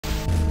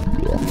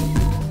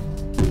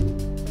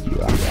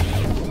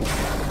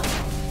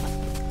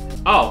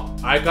Oh,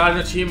 I got an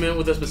achievement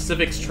with a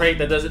specific trait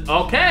that doesn't...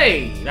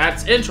 Okay,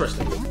 that's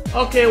interesting.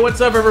 Okay,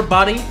 what's up,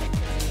 everybody?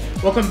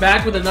 Welcome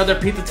back with another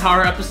Pizza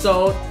Tower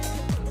episode.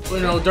 You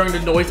know, during the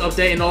Doise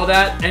update and all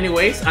that.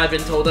 Anyways, I've been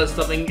told that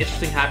something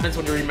interesting happens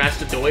when you rematch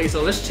the Doise,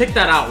 so let's check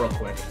that out real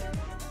quick.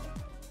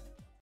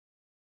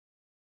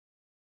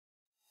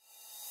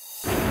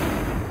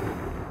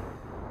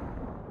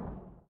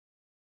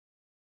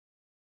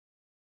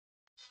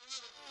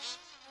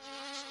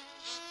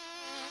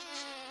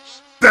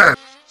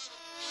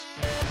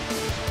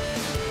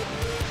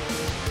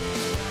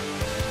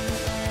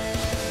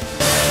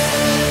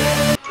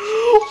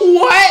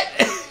 What?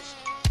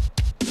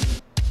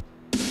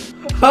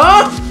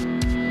 Huh?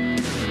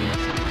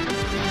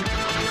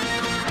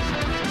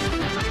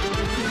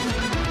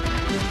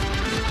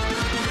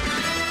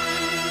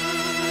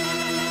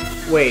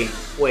 Wait.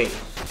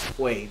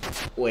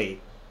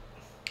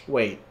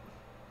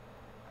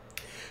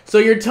 So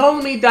you're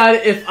telling me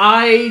that if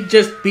I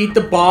just beat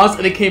the boss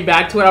and it came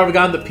back to it, I would've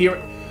gotten the peer...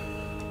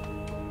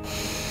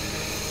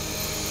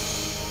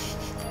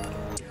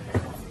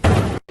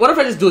 What if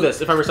I just do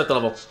this, if I reset the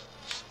level?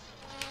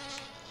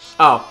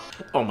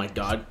 Oh my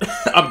god.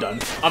 I'm done.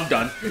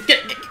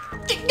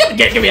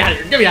 Get me out of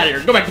here. Get me out of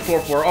here. Go back to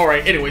 4-4.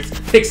 Alright, anyways.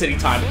 Big city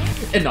time.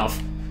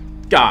 Enough.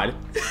 God.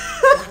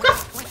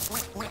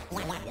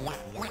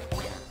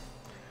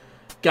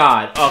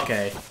 God,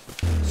 okay.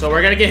 So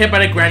we're gonna get hit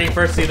by the granny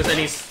first, see if there's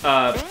any,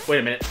 wait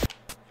a minute.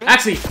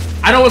 Actually,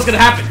 I know what's gonna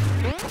happen.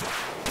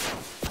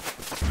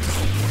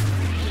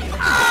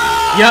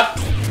 Yep.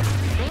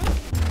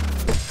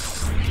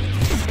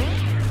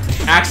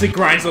 Actually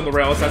grinds on the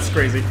rails, that's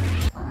crazy.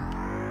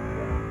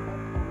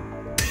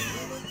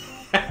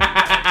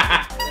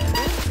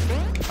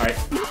 Alright,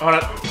 hold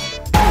on.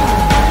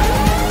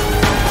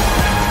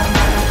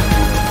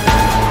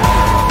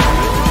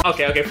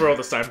 Okay, for real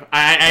this time.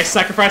 I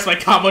sacrificed my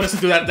combo just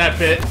to do that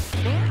bit.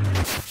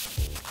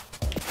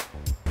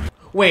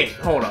 Wait,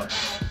 hold up.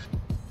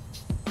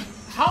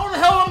 How the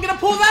hell am I gonna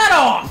pull that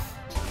off?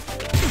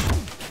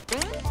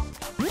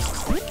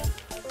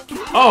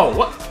 Oh,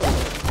 what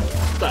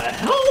the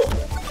hell?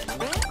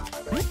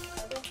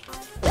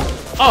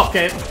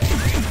 Okay.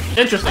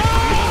 Interesting.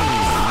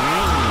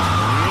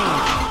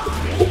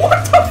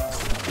 What the?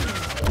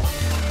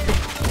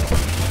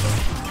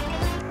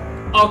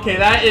 Okay,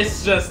 that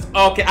is just...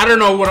 Okay, I don't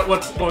know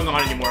what's going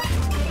on anymore.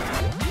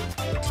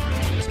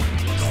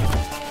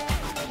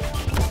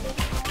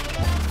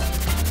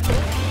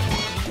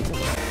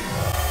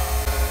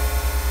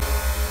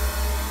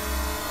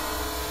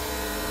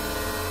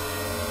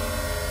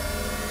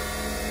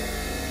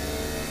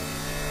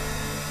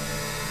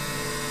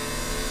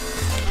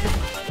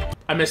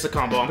 I missed the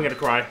combo. I'm gonna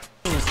cry.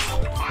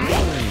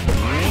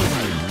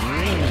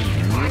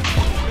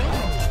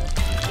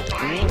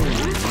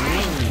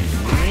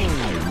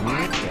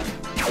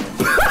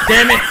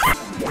 Damn it!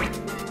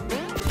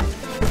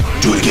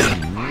 Do it again.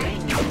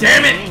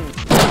 Damn it!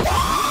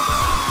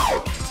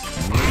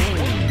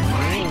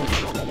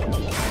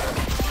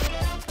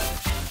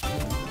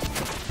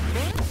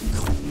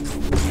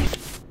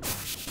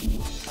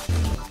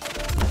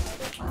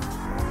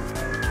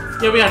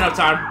 Yeah, we got enough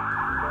time.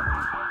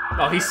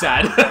 Oh, he's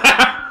sad.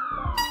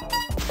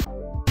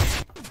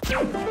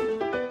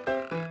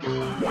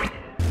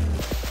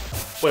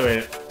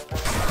 Wait.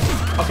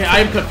 Okay, I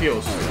am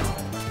confused.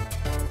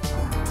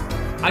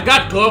 I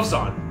got gloves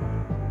on.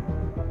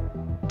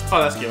 Oh,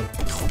 that's cute.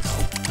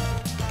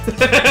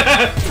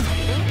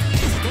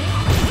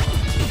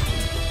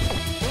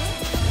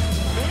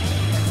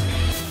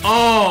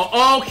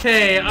 Oh,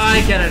 okay,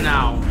 I get it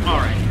now.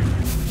 Alright.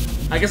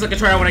 I guess I can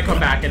try it when I come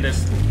back and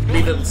just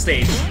leave the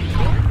stage.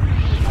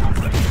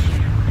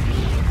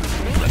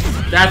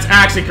 That's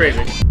actually crazy.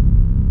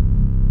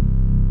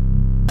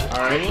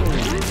 Alright.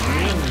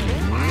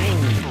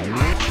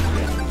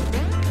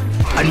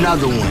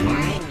 Another one.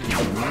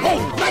 Hey,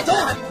 my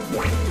turn!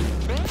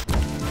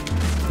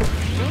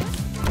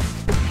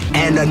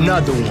 And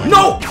another one.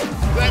 No!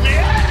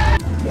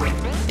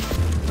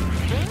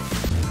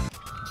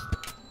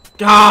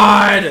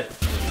 God!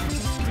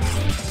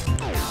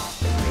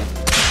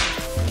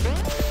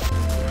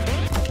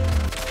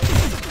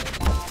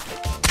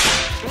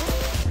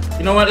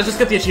 You know what? Let's just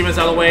get the achievements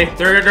out of the way.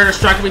 They're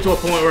distracting me to a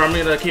point where I'm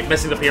gonna keep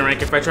missing the P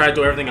rank if I try to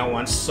do everything at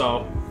once,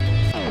 so...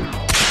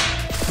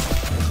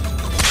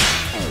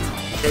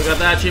 Okay, we got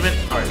that achievement?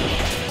 Alright.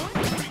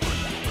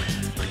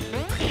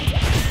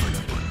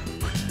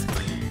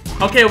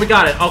 Okay, we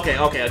got it.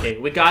 Okay.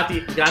 We got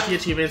the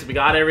achievements, we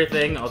got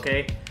everything,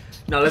 okay.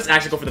 Now let's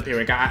actually go for the P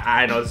rank.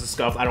 I know this is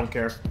scuff, I don't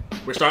care.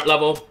 Restart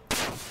level.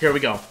 Here we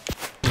go.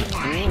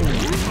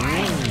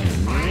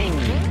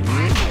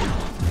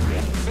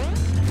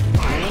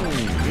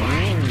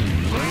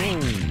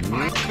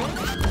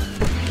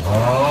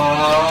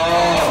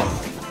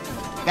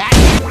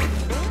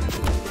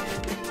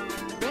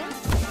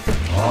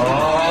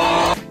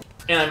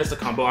 And I missed a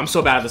combo. I'm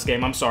so bad at this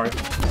game. I'm sorry.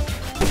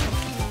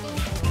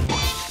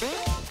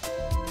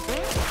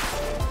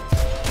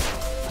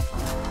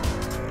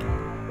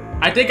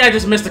 I think I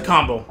just missed a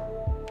combo.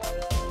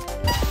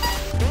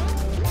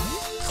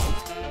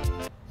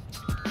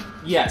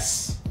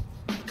 Yes.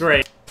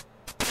 Great.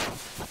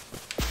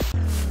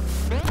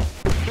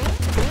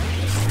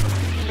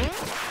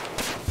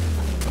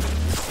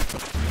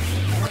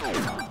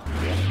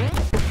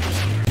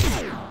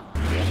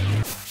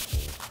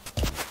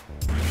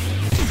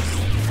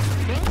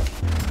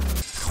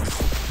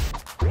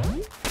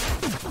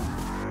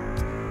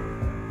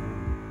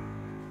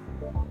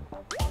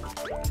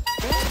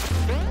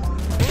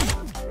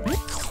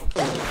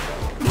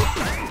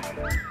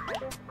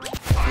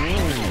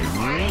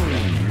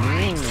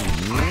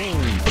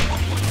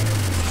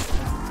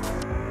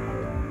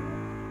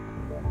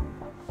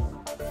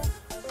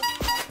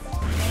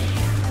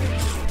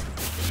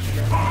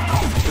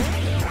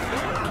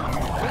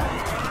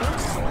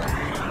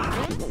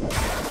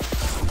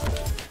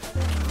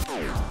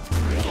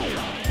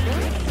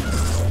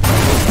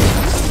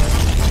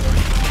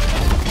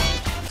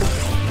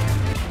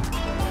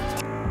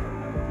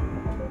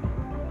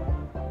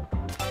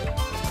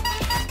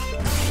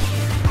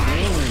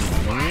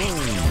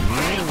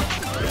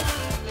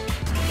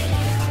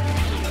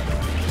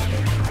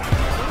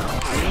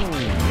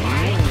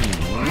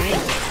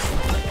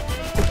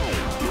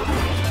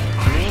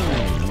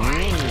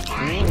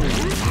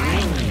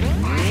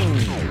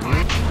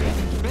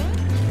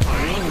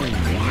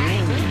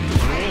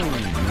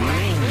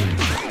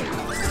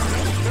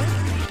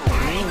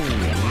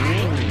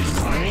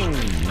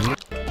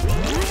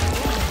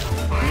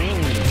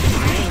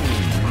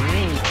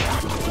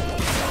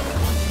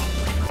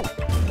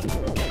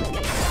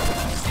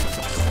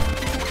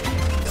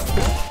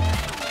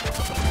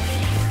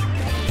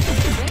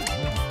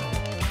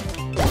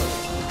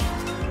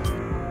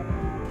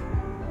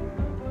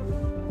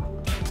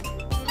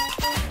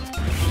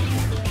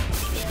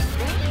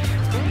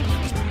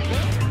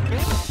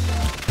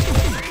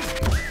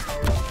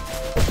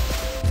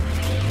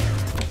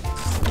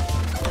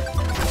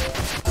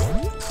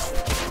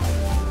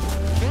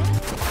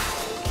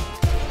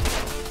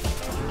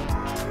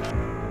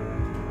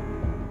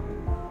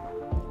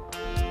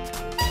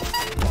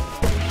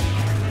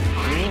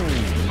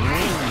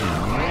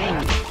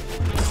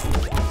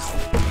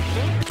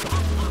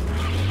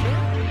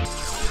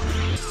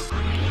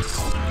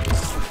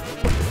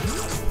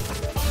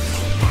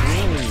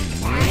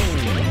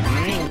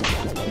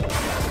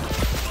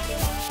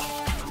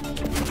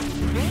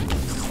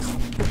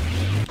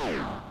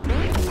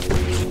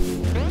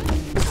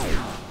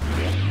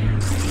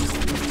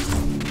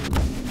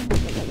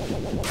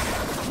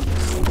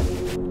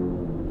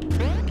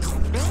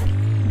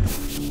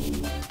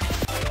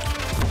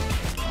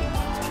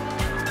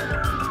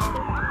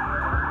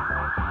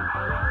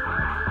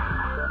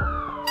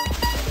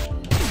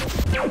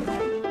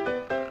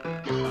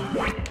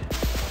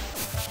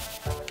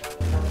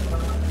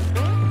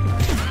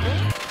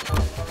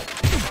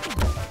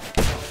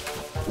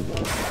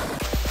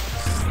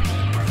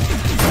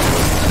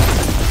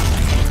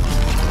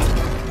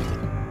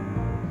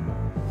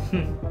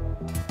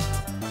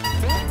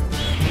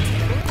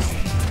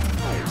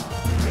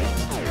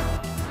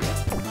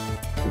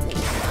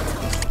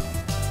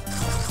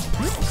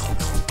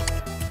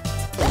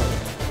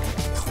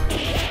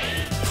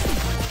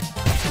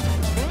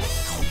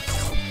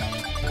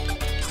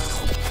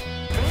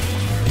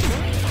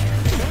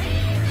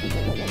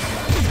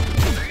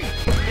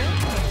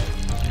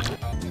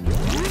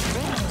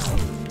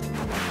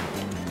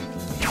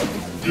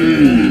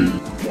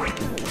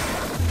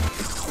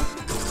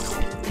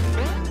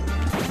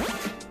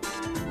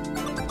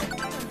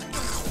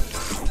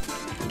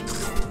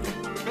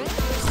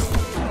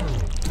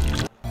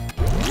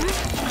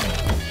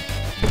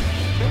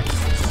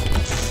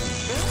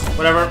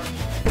 Whatever.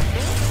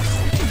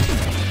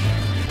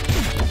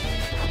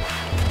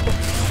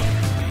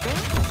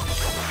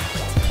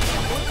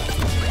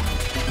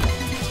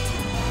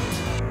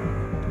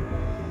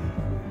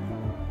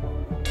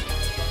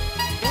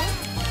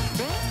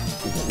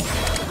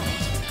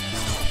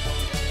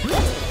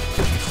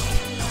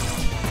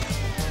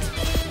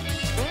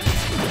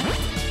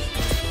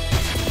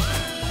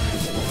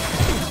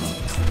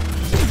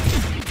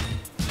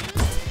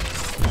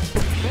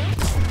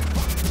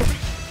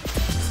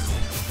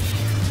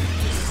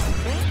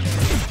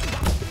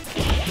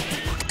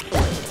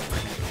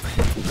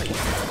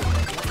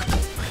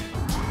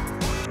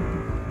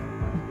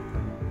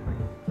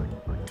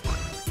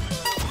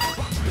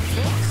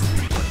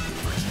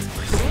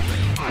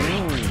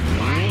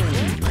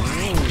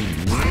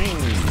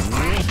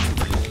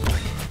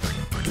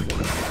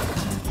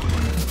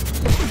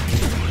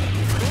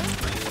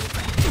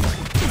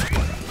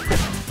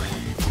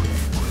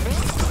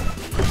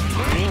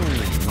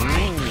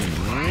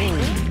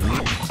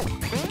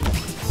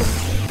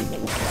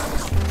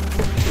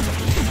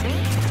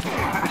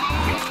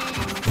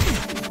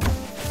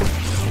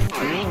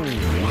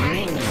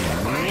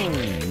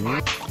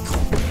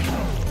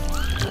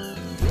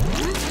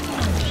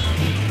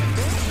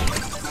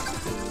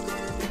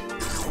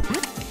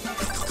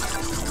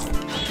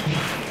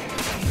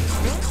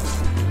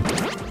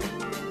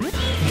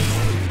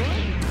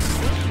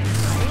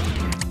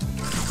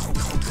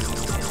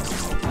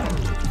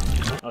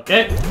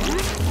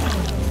 Okay.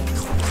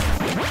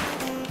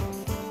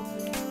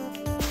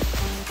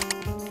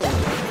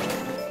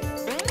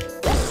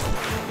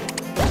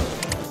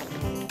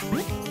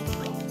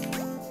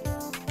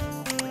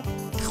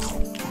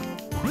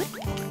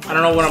 I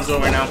don't know what I'm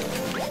doing right now.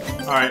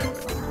 Alright.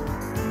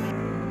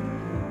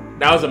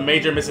 That was a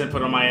major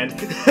misinput on my end.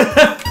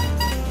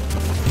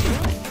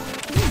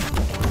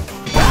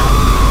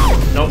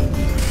 Nope.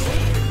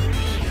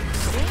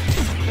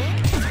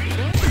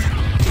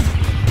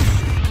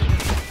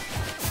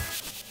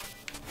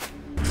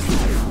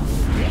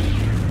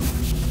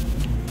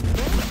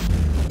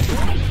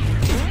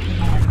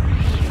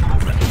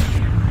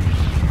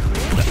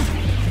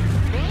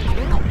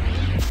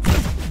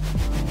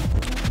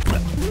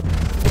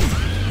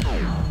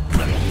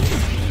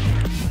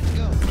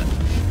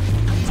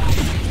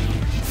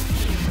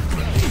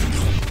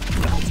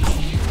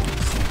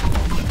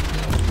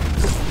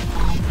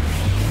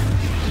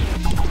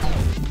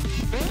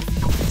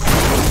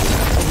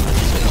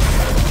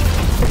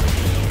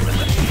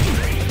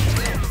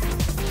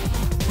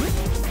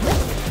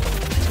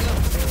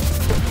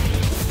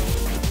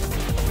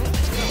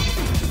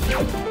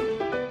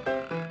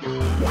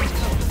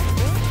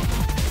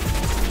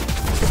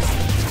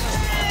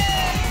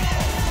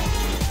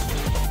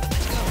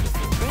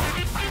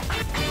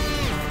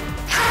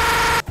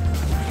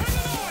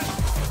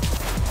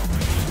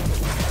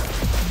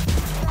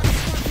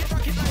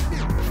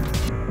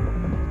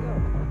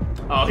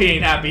 Oh, he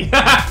ain't happy.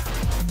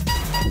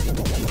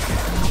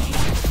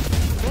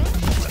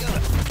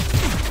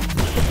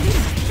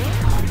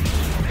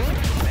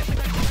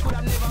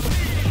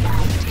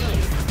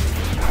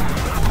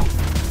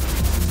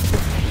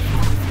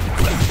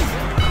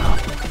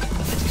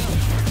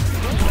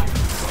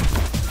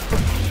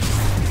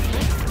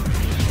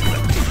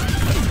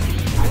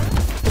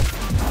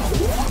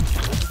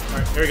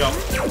 Alright, here we go.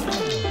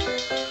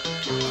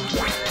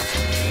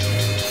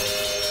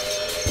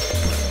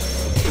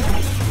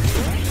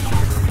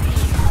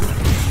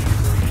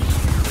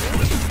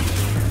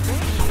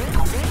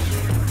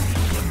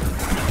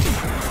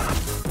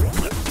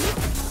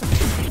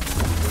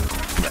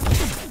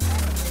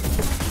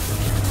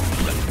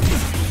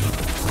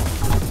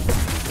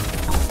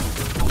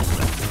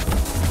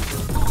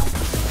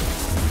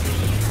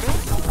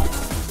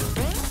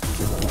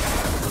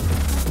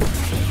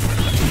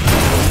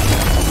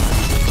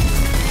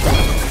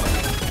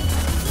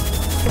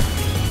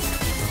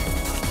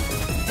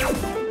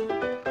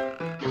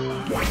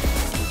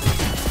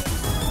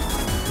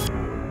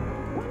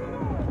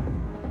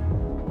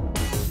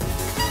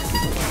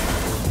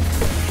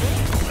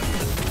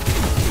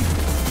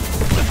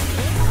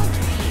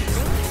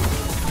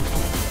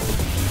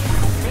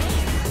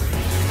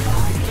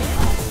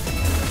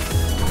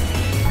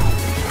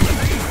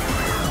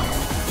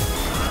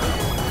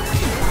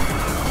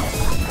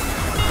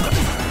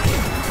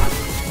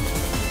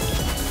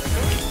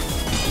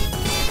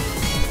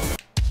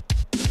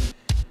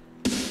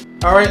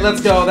 Alright, let's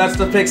go. That's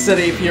the Pig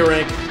City P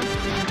rank.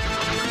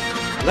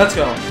 Let's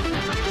go.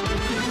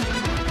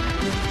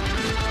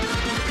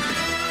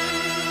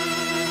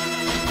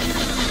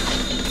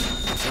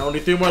 Only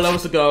 3 more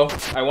levels to go.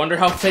 I wonder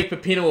how fake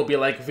Peppino will be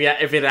like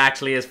if it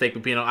actually is fake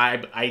Peppino.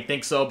 I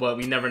think so, but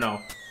we never know.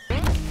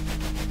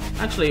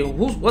 Actually,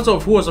 who was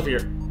up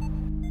here?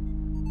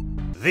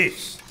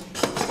 This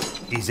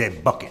is a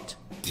bucket.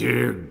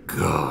 Dear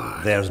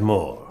God. There's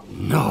more.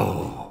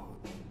 No.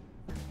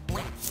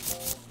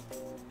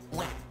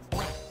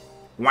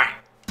 Wah.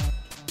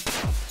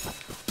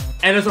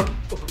 And there's a...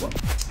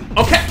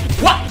 Okay,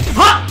 what?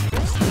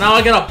 Huh? Now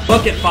I got a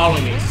bucket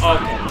following me.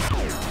 Okay.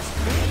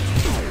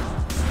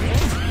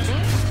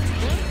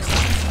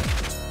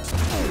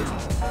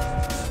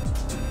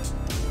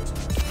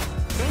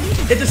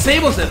 It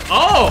disables it.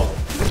 Oh!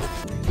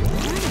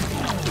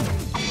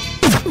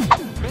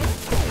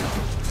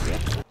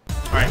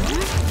 Alright.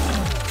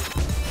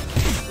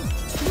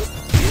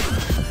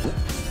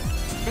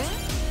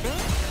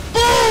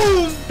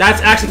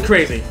 That's actually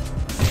crazy.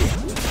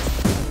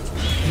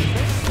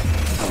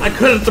 I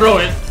couldn't throw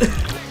it.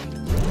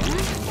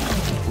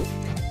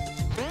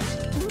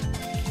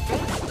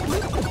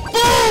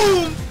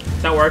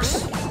 That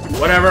works.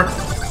 Whatever.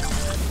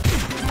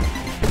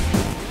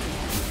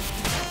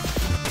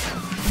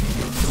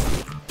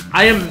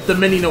 I am the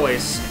mini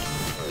noise.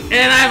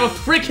 And I have a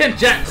freaking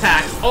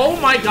jetpack. Oh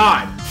my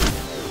god.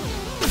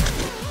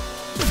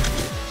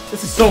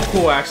 This is so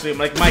cool actually. I'm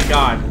like, my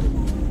god.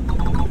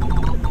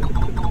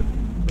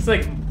 It's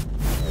like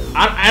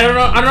I don't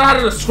know how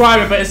to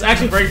describe it, but it's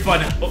actually very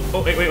fun.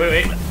 Oh wait.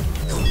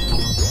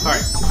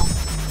 Alright.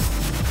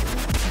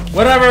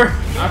 Whatever.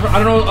 I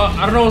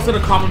don't know what's the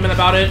compliment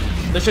about it.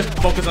 Let's just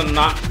focus on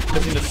not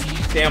missing this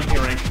damn P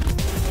rank.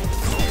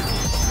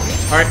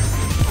 Alright.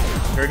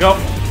 Here we go.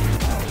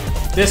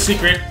 This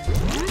secret.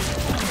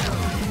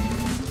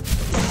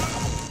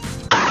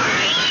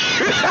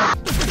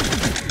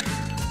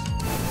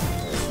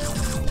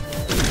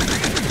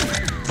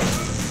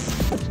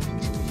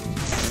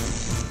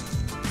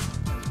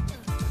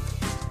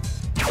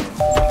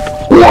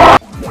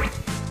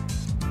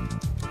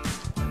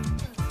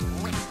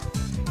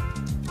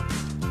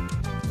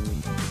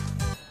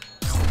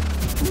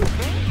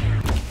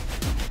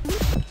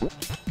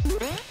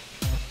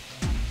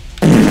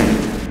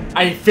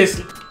 I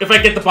physically... If I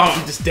get the bomb,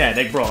 I'm just dead.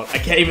 Like, bro, I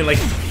can't even, like,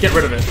 get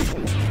rid of it.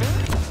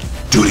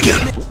 Do it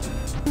again.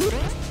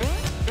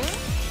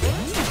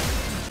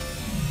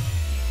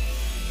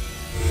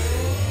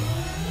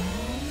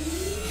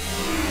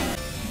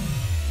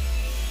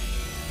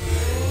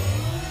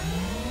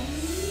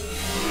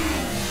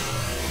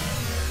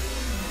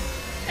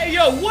 Hey,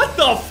 yo, what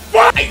the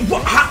fuck?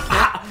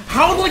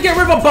 How do I get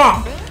rid of a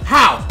bomb?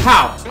 How?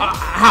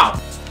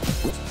 How?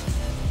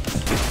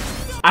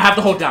 I have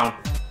to hold down.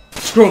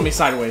 Screw me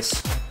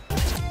sideways.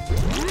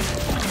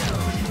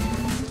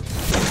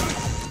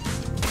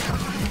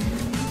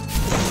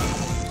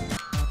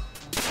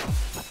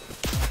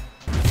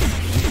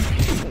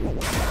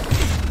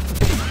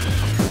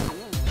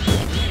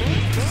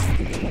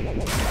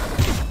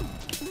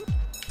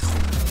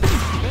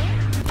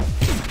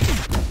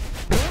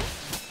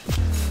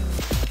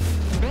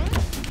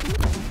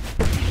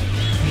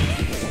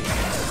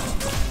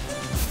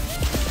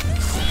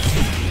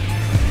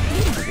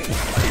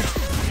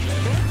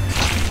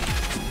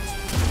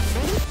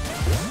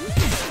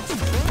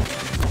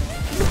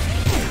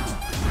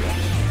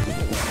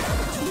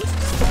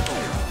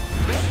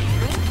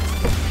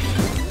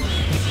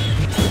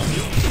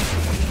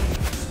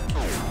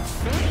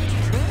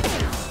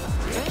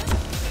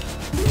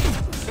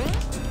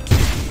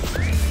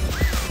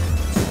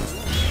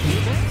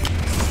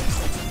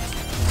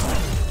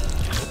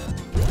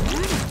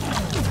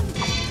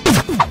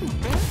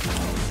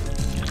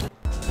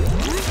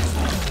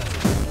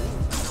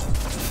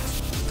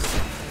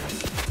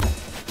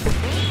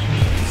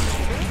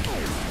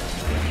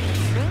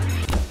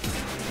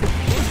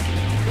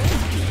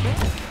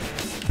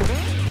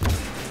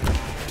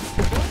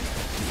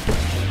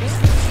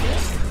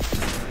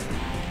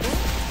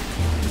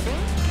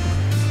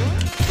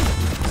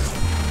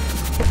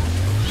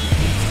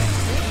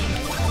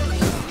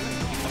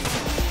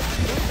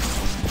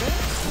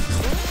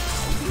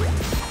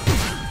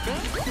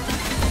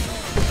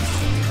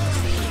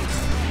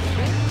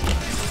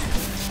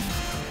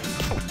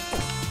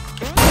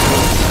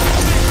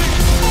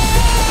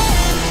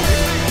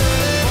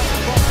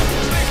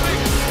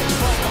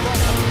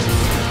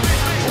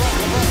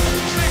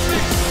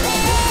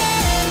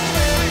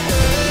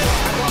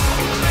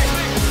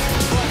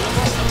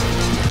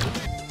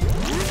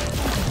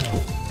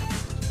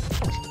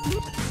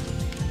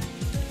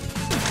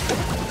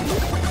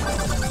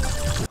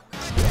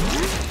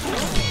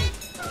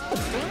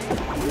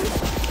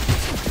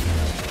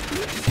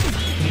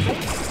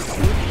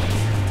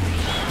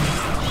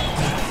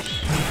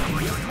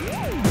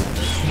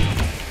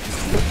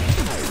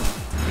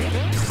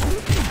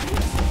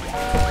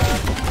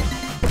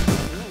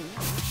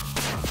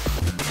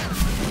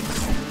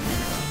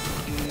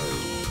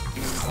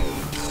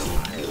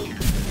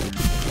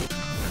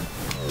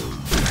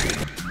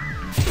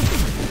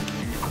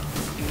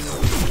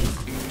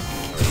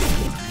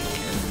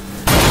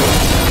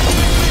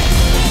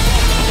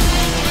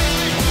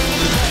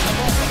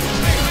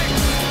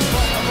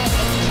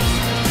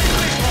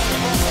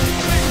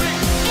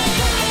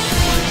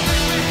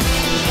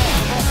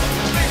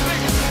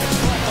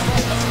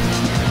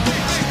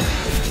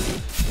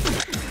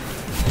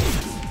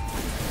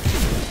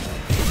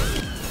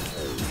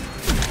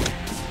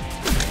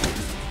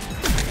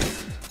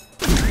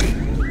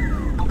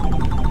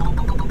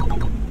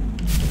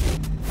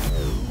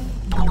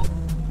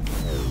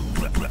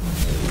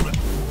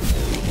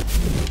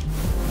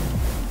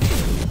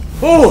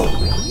 Oh!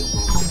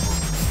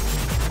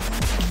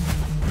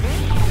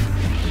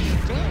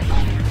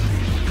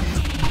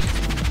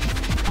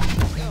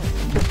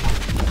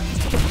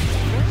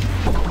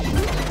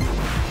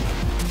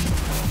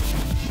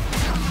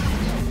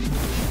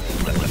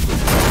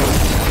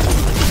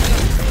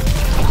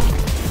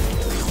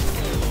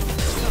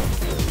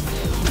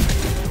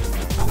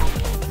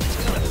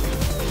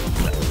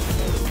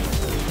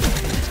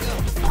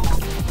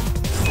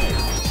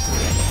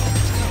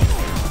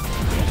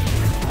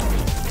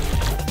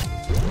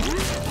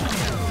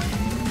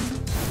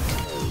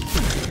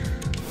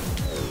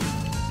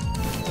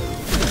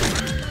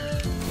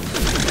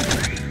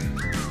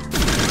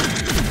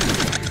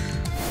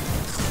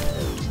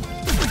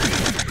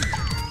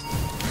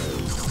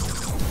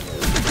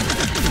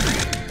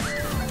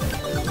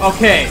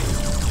 Okay,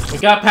 we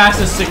got past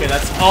this secret.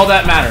 That's all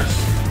that matters.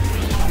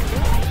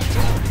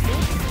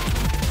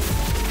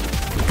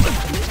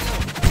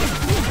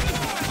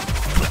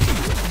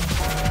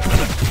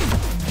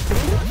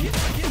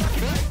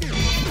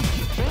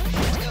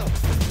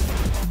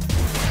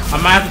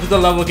 I might have to do the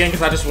level again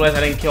because I just realized I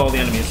didn't kill all the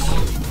enemies.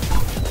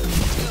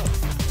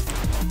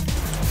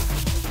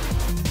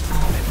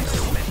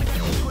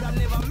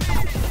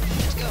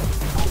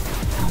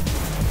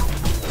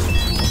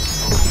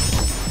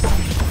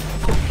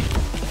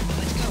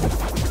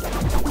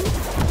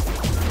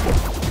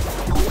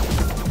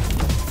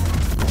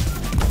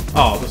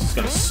 Oh, this is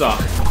gonna suck.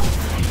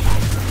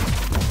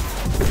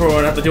 We're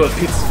gonna have to deal with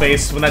Pete's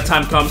face when that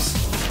time comes.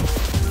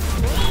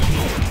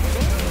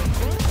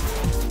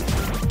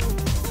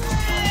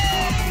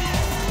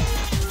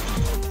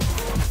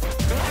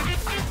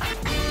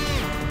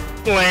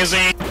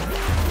 Lazy.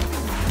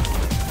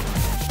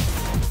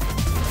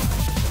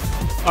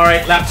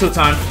 Alright, lap 2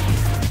 time.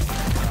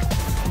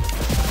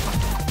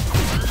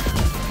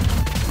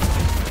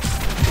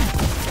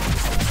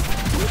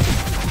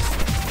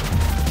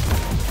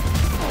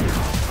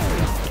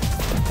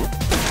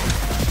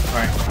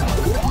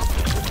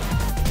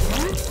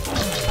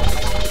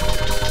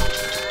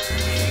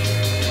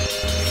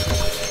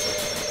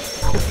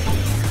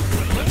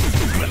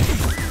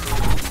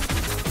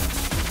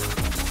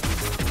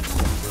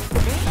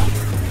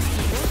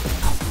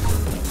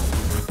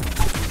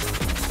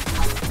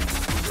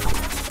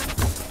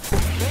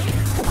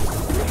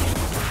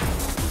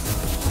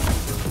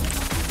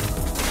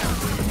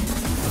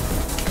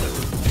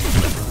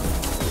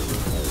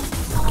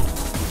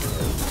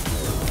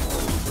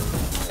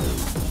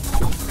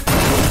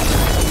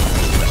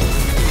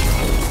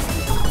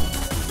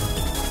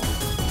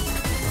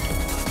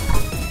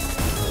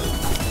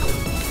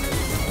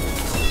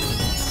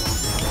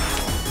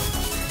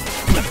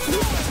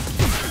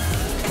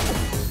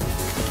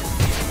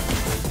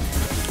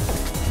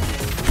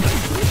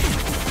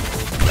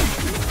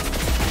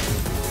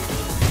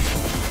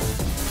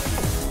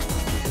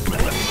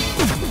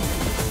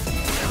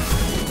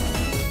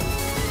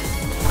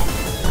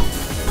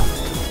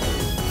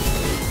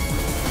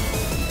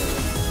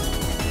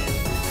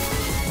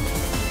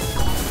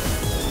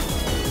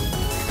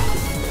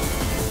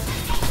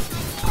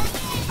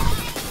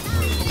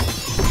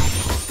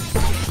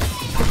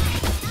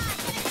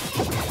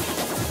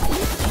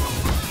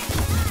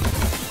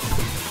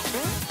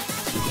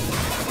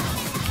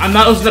 I'm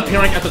not losing the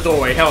peering at the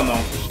doorway, hell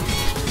no.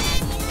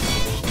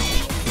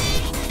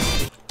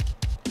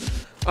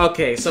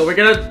 Okay, so we're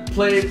gonna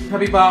play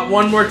Peppibot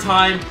one more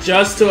time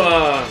just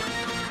to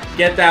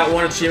get that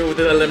one achievement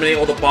with eliminating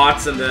all the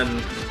bots, and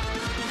then...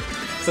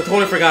 So I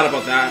totally forgot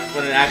about that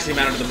when it actually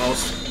mattered the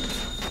most.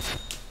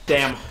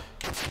 Damn.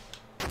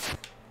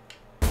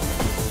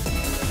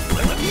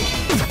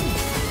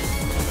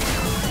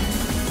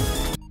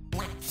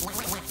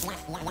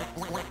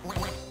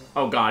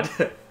 Oh god.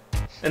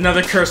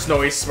 Another curse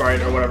noise sprite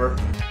or whatever.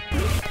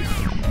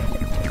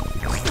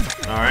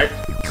 Alright.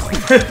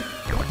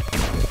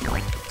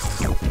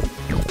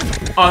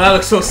 Oh, that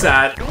looks so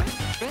sad.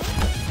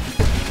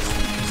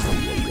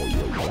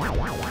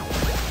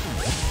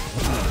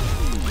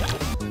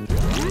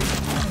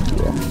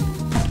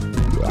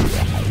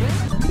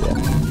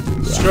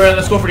 Screw it,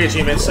 let's go for the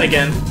achievements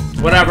again.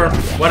 Whatever,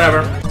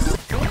 whatever.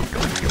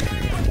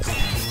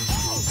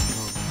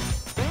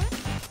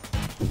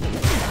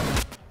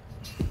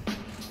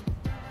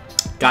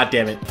 God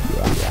damn it.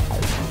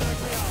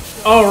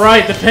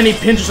 Alright, the penny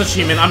pinchers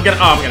achievement. I'm gonna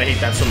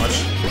hate that so much.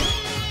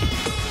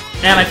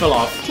 And I fell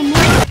off.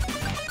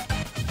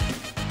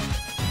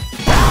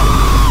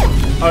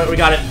 Alright, we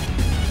got it.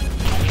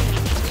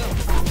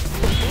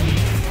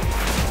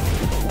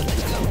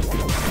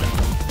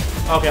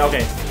 Okay,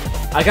 okay.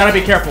 I gotta be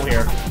careful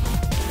here.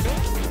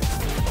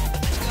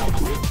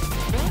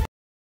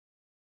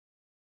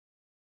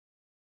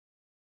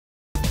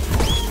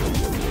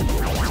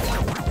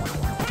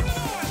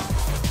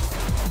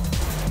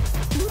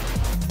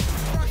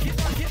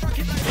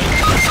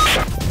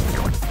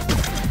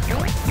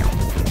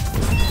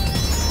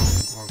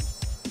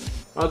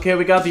 Okay,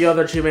 we got the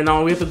other achievement.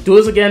 Now we have to do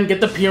this again,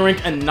 get the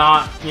P-Rank, and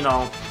not, you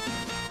know,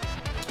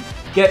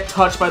 get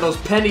touched by those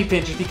penny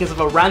pinchers because of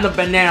a random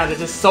banana that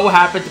just so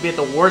happened to be at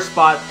the worst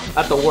spot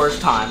at the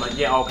worst time. Like,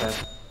 yeah, okay.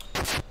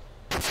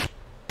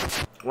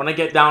 When I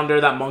get down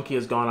there, that monkey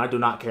is gone. I do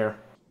not care.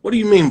 What do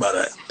you mean by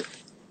that?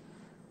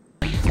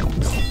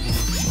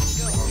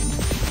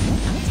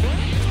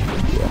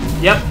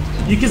 Yep,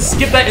 you can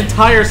skip that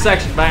entire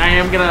section, but I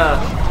am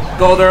gonna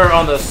go there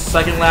on the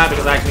second lap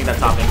because I actually need that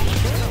topping.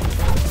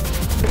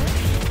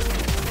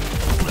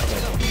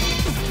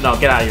 No,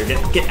 get out of here.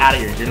 Get out of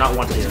here. You're not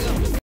wanted here.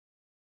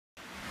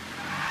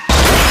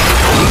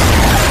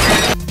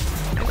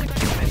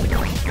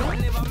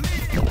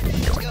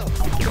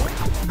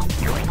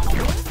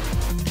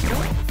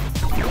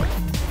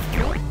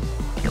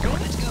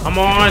 Come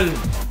on.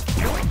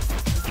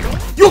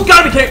 You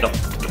gotta be careful.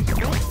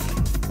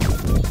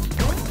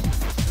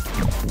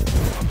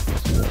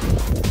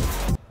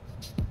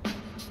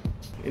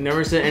 It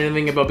never said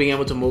anything about being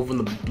able to move on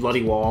the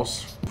bloody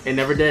walls. It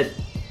never did.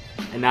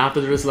 And now I have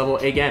to do this level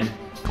again.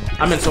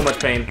 I'm in so much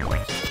pain.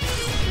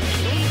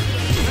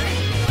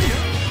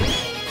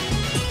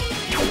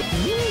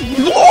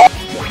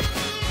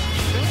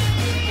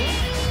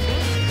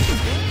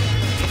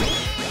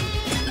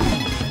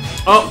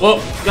 Oh,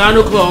 well, got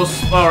no clothes.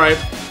 Alright.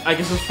 I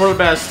guess it's for the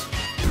best.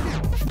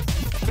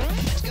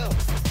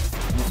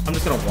 I'm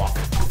just gonna walk.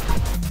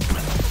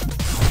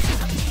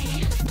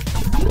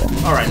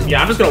 Alright,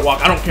 yeah, I'm just gonna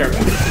walk. I don't care.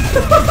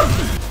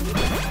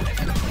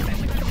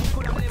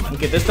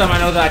 Okay, this time I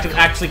know that I can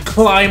actually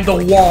climb the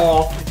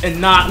wall and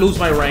not lose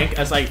my rank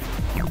as I...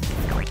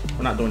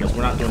 We're not doing this,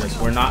 we're not doing this,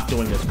 we're not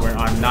doing this, we're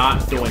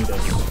not doing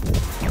this.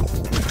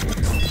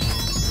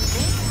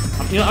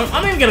 You know, I'm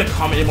not even gonna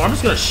comment anymore, I'm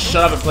just gonna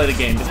shut up and play the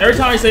game. Because every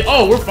time I say,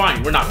 oh, we're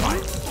fine, we're not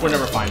fine. We're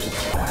never fine.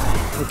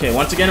 Okay,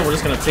 once again, we're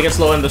just gonna take it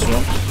slow in this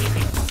room.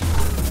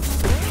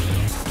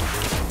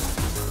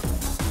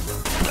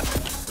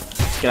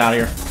 Let's get out of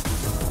here.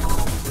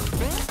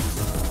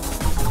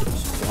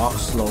 Just walk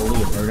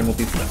slowly and everything will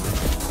be fine.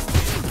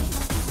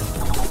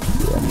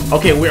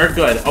 Okay, we are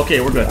good. Okay,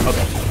 we're good.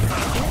 Okay.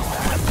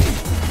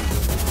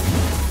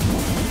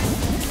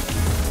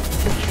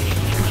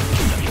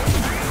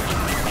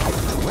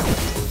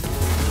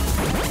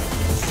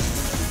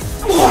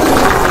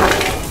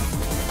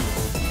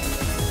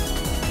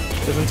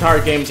 This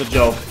entire game's a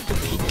joke.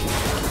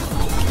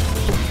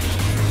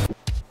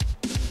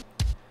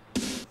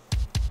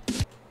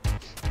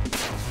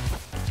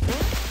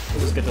 Let's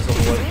just get this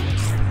over with.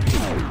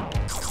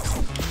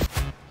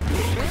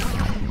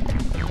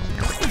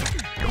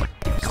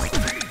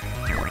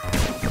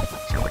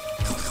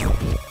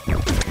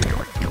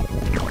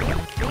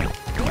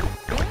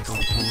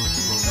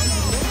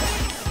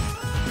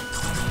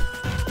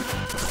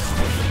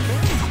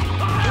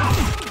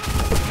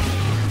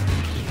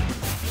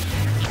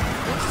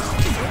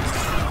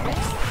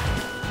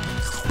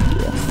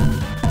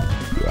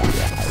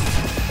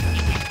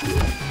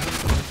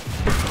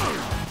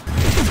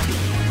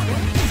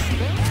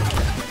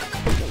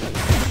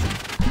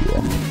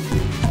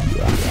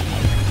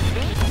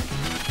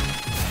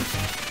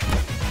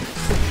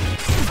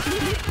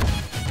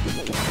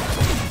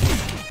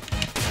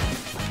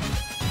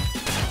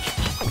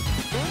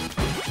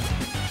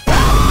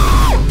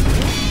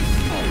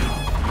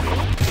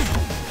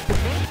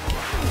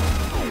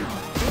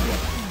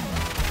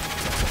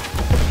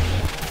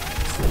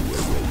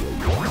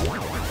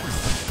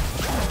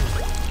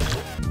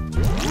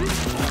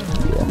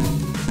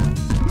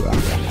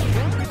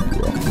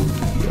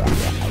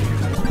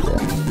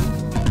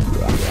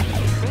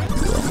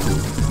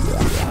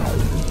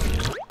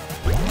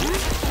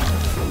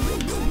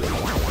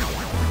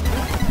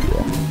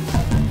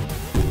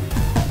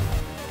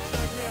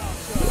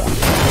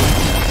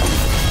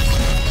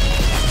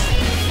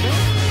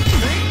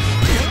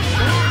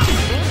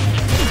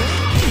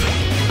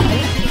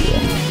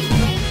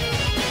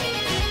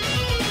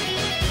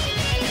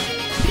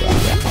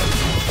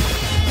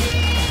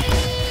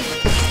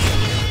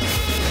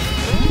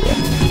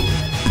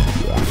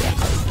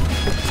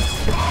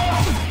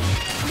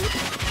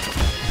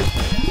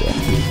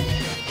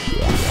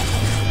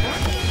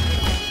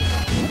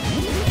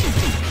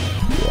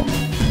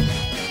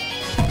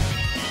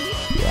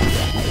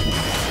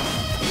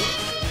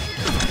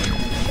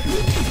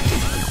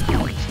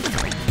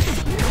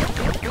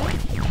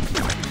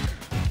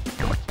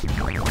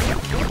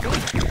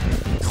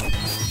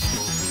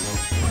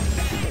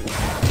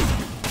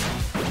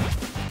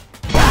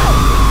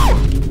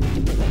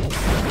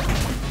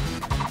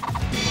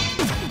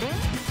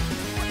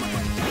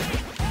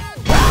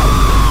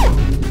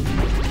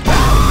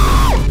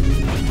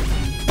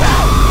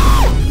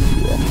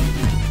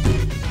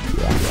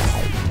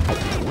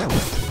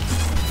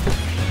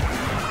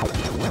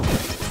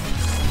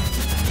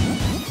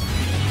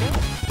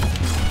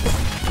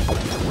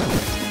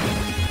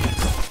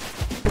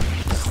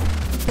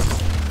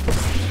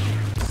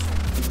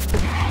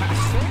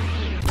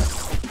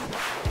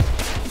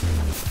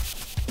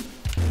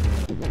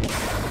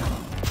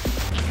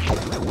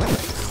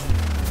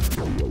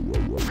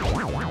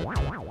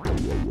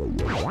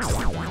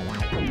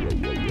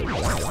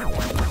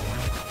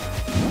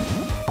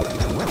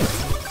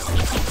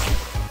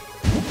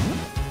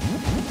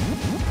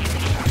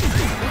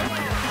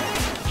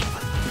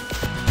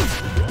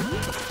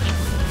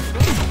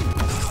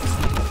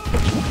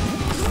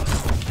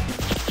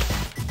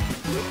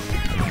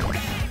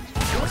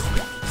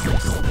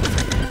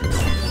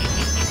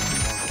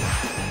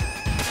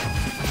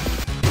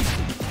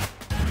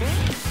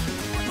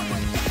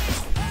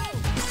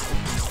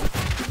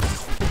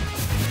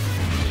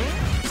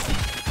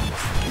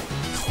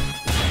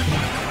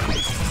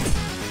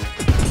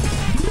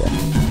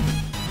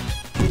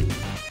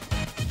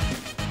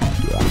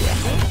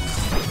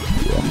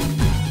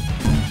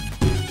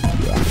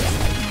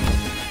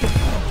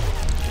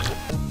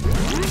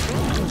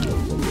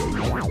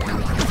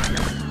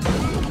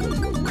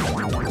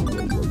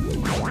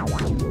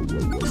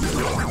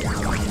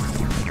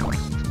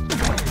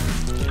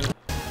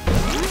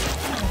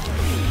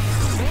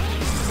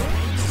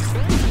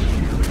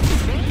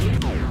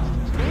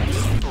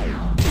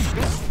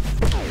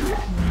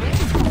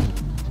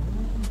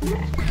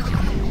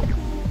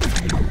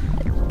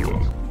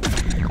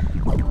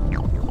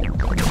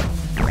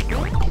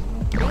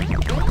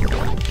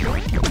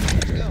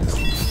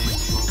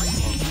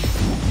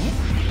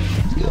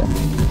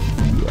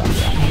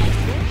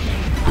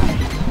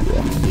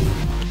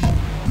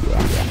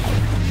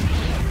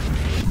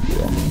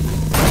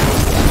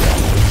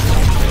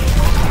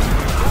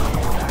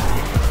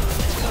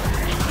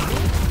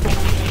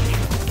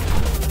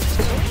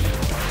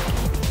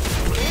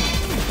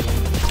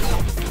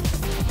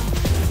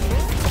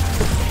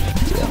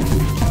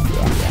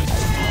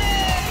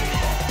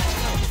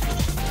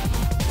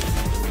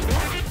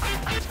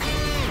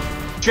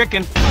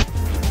 Chicken.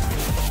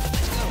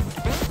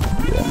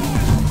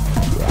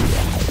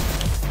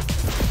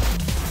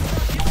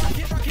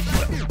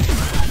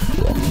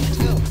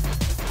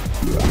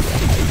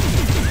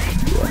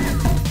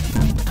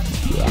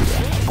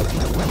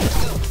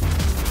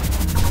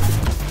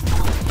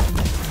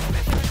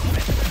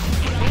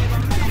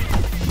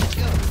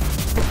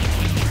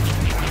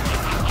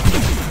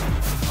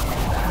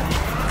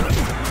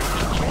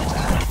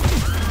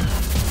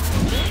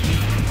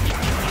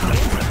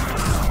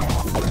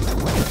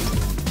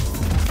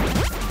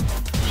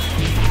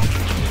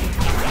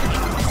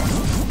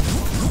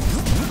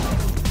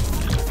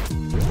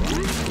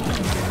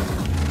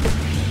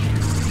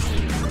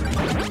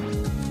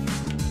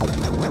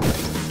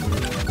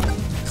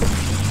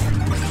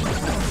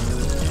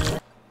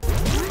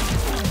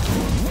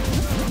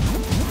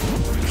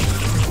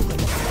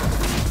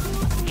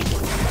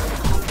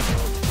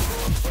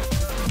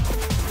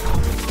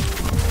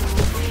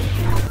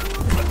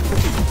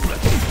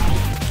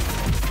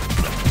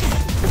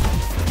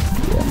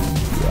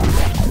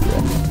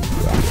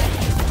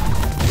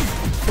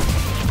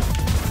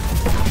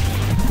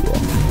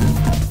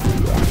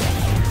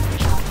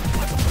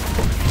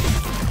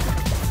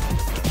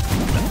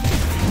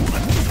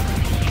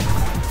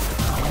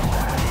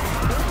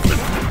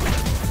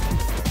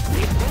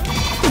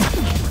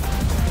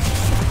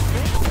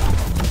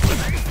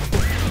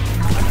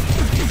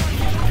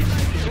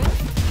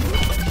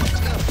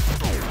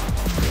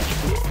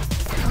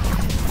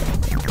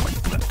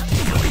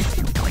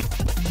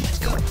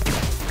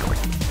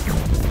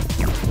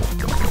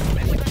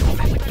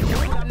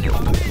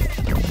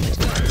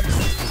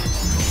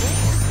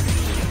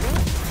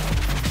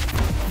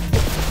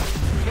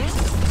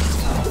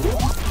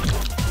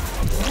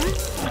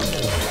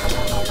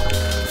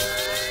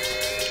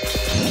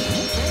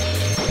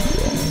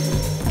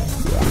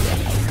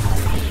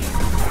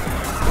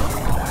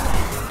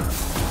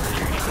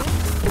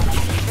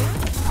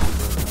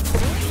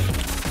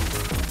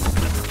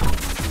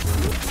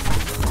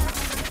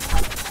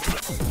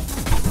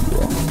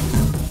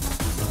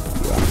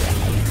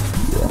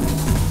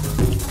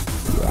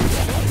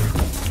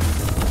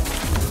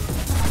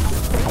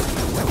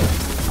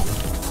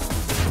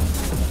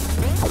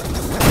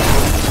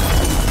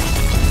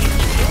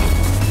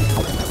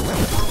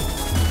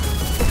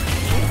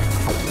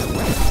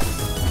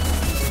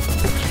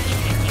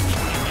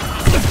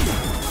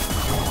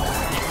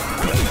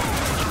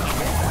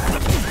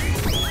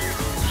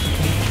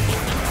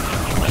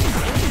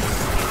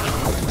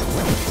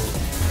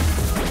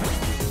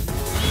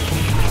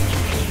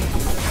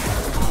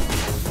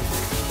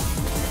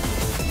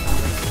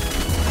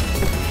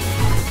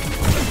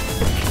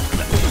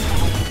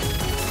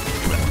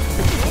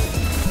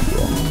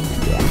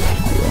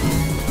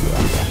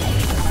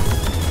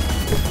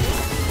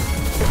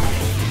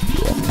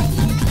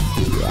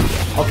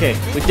 Okay,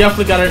 we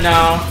definitely got it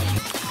now.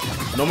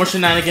 No more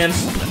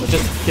shenanigans. Let's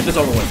just get this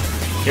over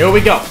with. Here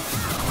we go.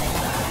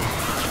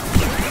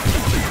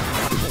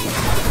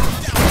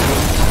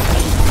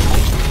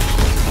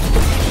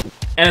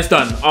 And it's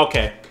done.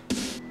 Okay.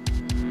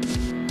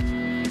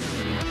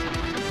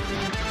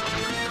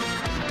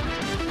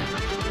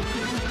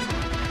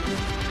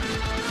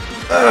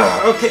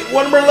 Okay,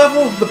 one more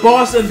level, the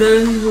boss, and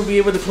then we'll be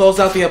able to close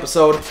out the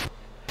episode.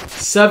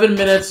 7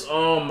 minutes.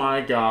 Oh my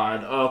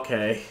god.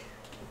 Okay.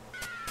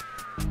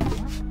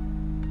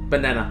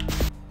 Banana.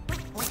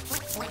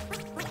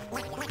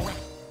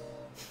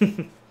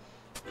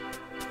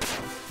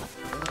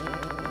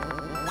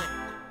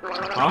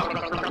 Huh?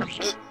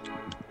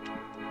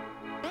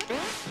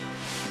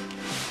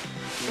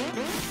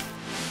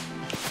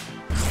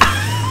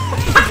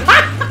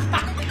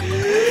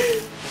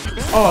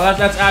 Oh,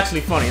 that's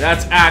actually funny.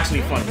 That's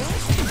actually funny.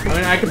 I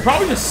mean, I could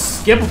probably just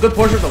skip a good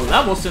portion of the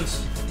level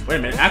since... Wait a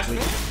minute, actually.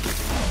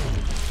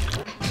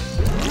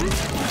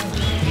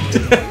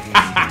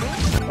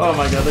 Oh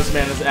my god, this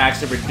man is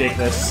actually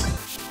ridiculous.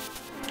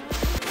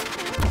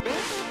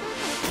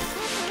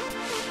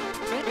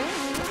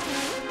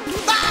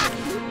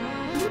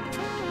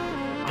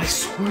 I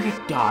swear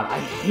to God, I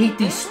hate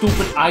these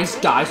stupid ice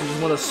guys who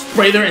just want to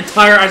spray their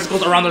entire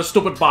icicles around their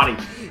stupid body.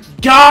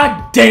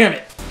 God damn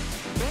it!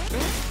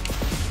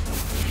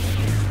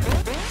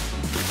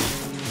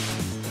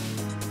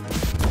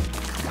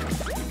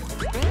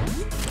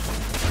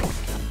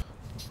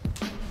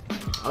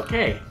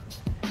 Okay,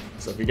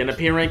 so if you're gonna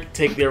P-rank,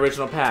 take the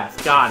original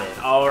path. Got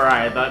it.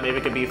 Alright, I thought maybe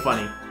it could be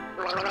funny.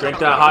 Drink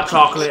that hot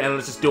chocolate and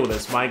let's just do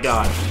this. My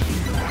god.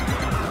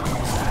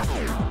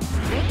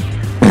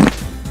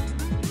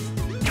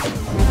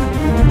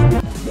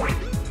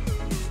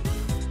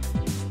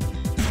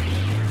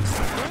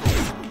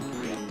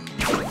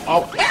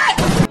 Oh.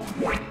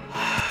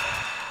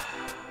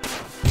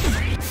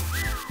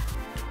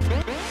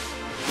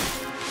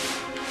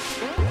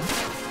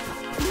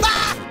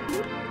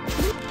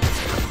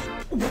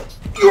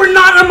 You're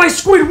not on my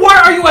screen! Why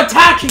are you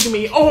attacking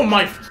me? Oh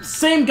my...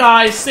 Same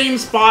guy, same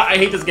spot. I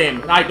hate this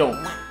game. I don't.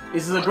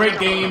 This is a great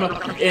game, and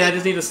I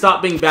just need to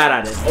stop being bad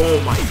at it. Oh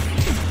my...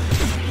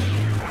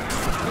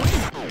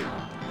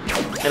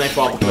 And I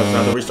fall off the cliff. I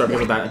have to restart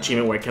because of that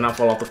achievement where I cannot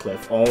fall off the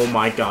cliff. Oh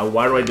my god,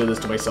 why do I do this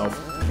to myself?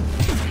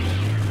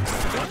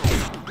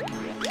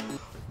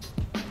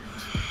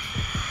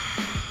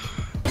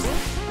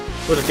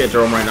 We'll just get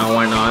Jerome right now,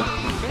 why not?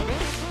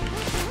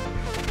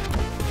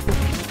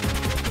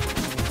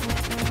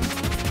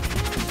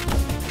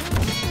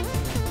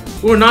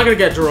 We're not gonna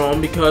get Jerome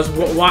because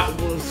what?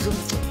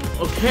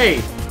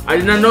 Okay, I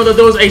did not know that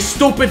there was a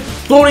stupid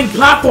floating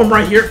platform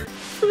right here.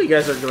 Hope you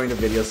guys are enjoying the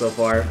video so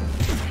far.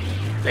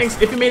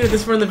 Thanks. If you made it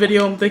this far in the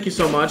video, thank you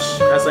so much.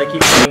 As I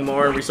keep playing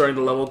more and restarting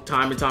the level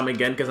time and time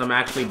again because I'm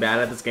actually bad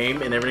at this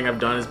game and everything I've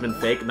done has been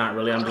fake. Not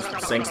really. I'm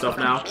just saying stuff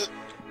now.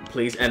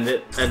 Please end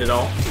it. End it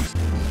all.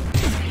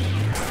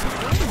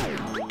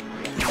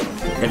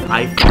 If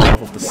I fall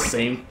off of the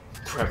same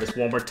crevice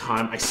one more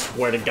time, I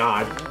swear to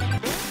God.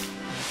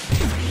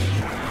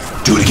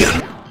 Do it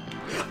again.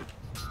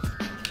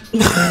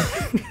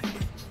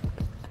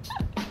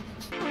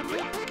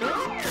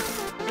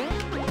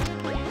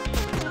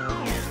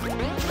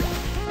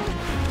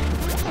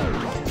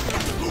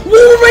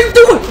 What am I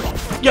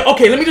doing? Yeah,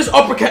 okay, let me just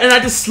uppercut and I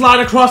just slide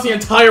across the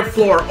entire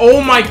floor.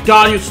 Oh my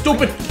god, you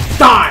stupid...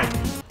 Die!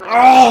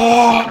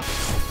 Oh!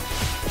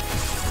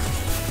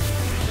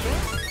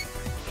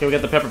 Okay, we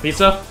got the pepper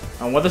pizza.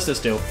 And what does this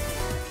do?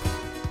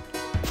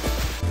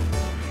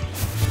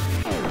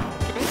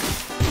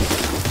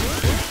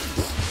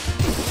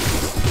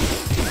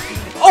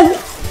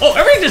 Oh,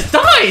 everything just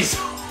dies!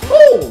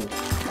 Oh!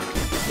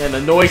 Man,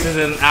 the noise is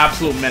an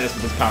absolute menace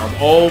with this power.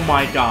 Oh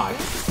my god.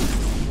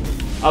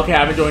 Okay,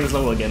 I'm enjoying this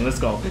level again. Let's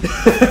go.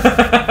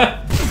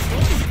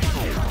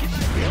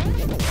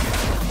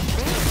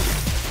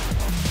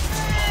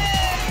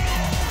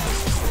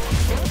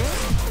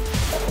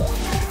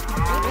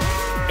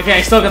 Okay,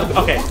 I still got the...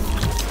 Okay.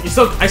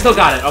 I still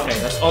got it. Okay,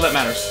 that's all that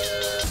matters.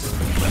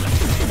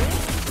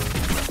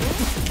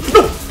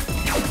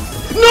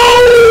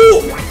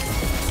 No!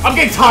 I'm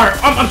getting tired.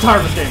 I'm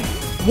tired of this game.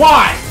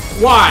 Why?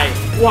 Why?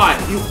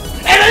 You...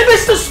 And I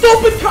missed the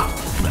stupid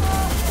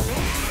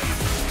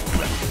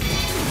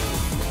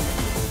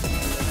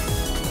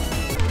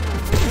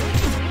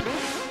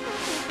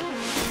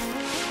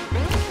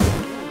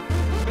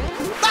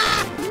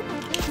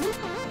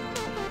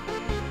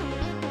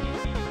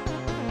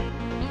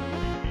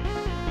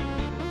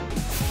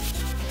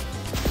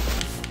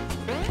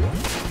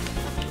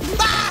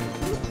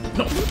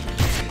No.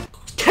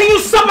 Can you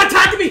stop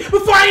attacking me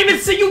before I even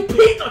see you,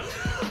 Peter?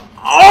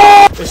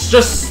 Oh! It's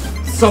just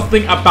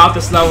something about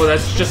this level that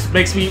just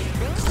makes me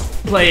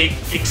play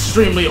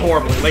extremely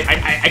horribly. Like,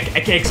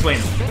 I can't explain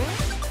it.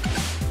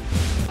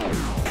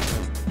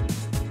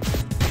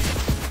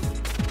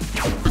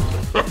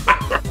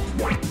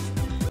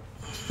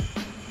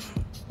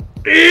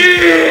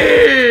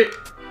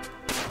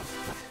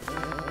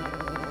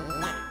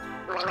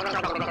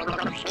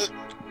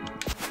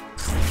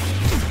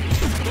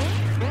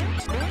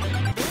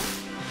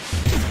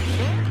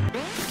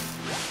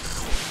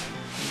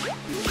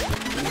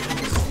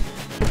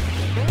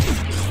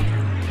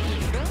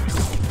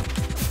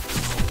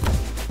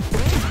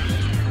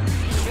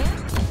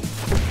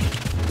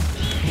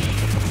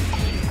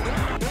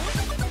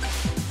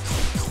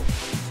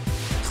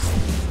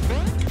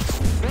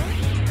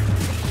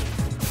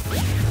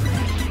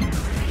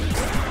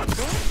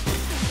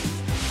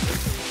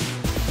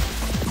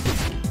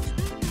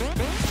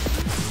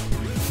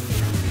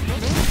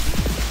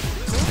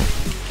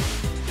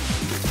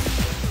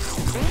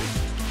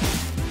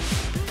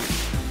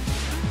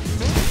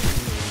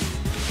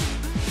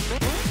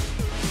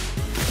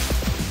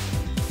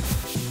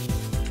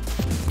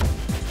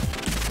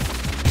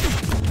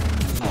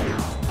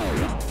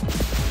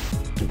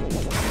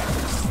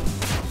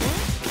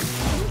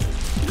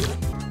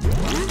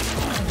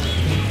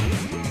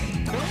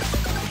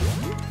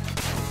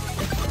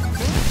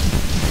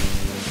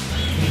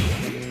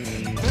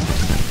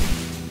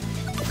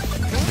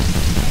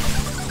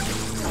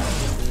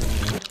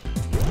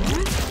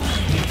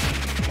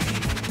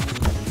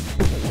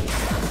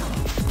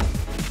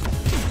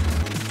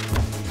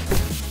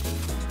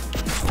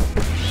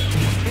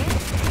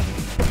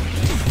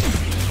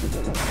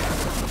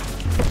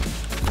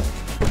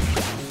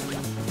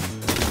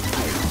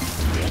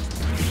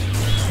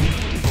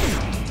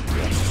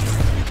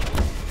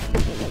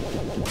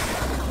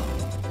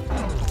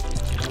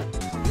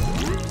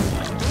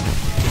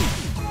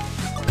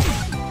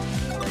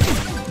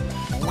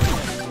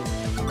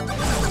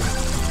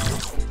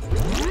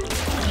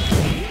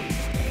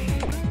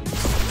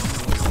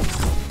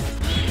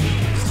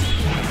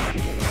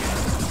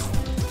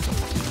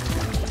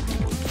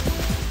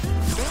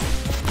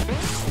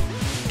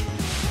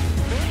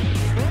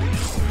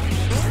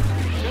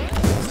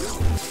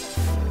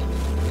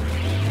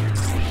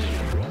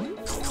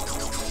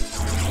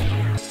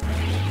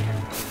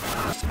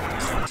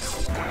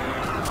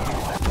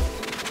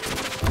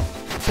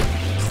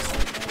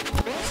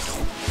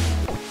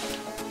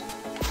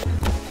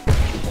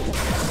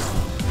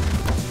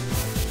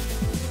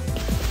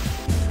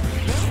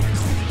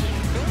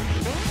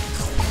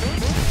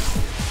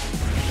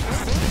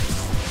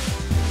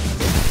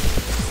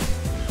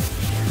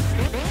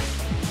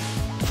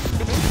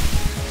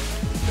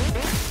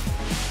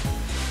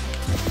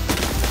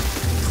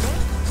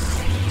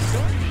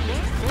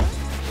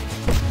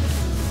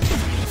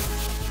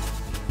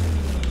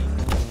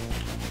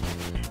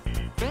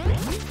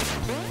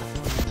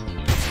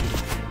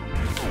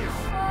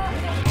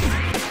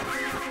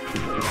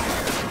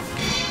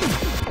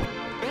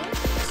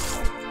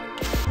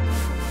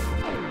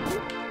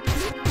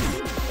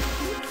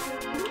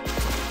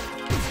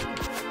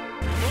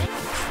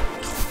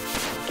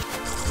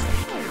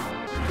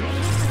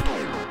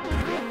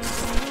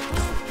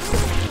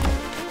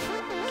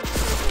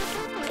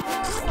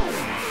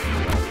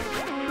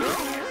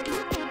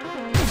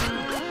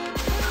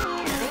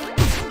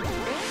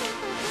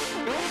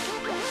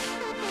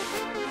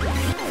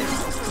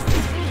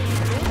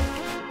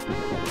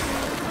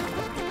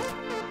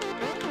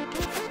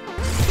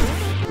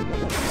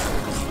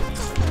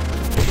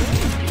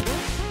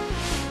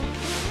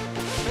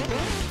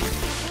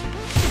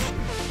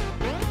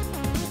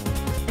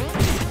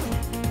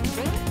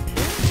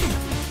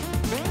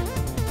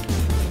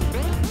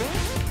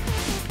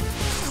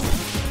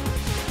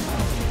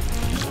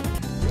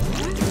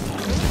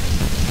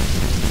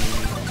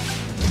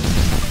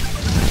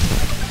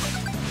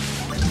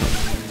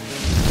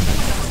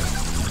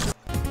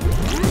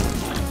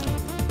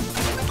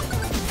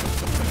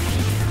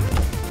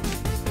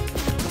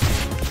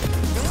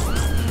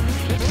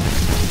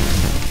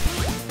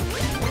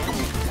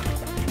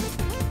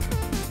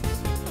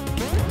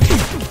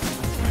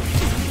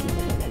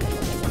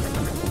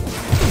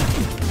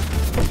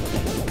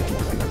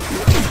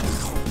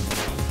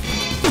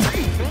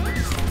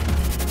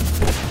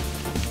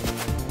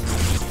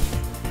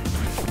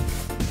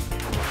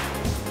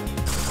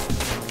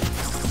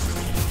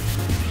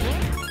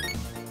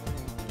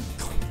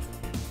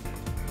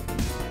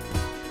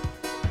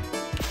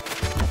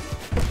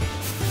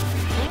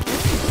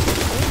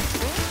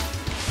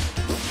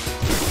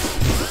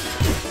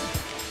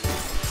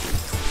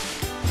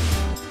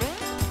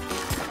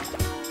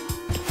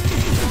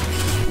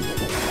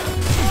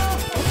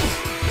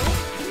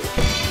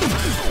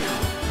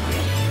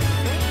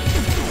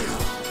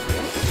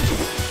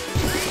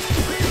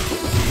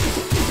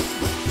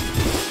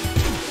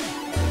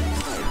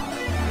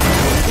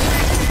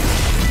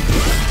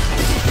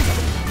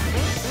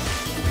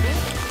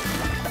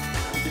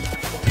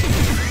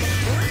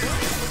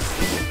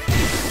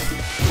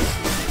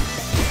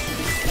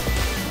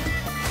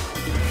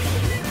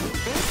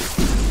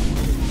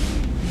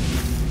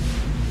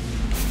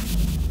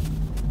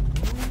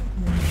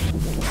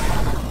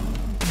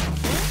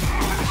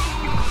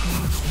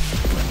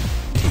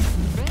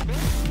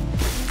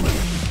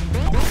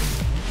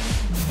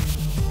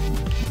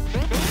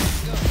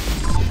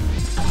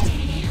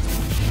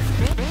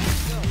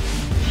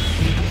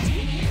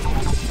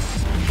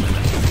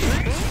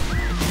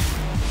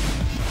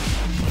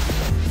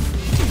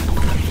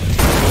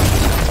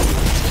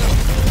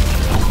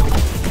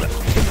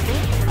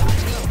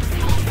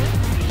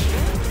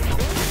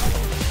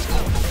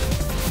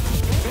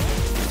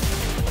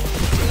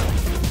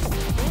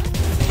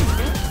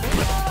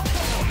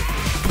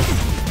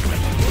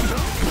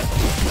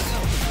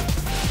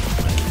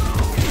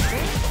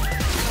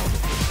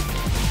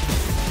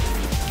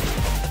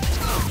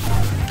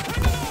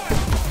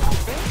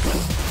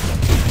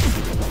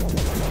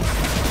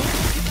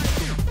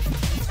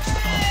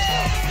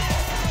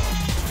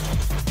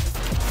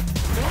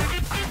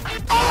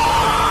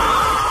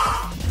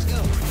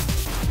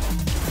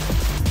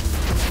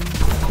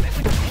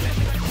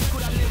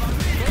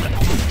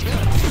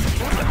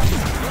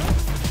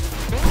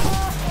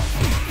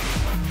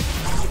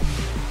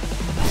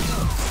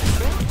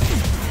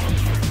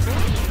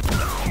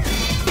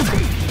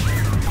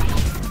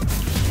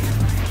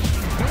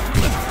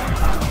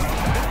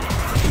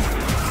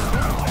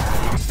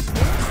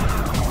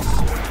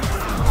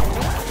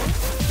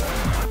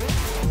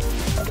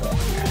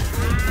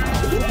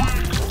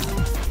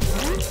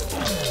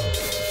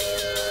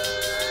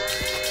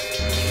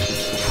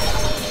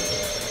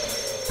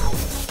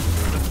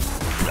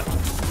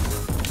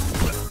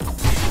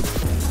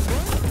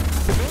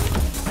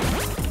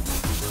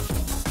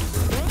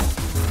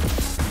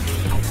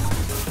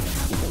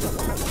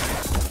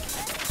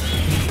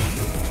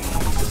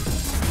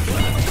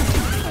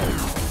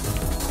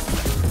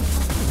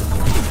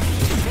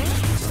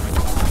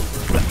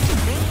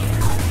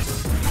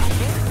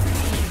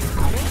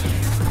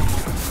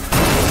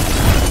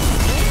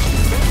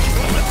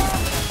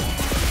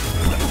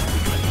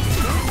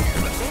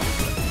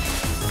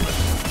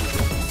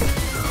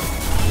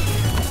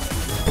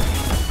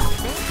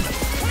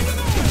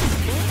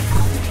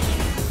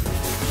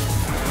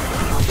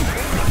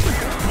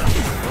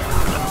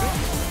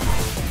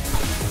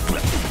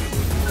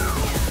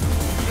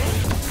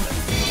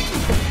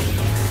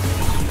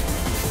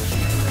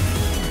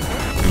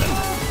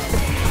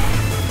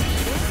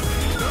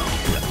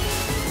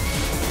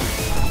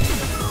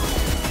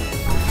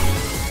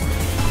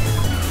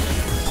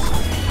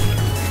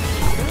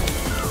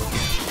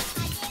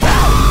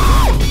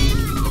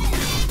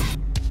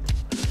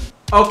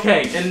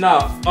 Okay,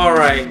 enough.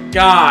 Alright,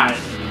 God.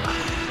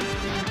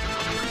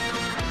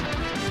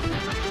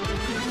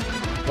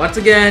 Once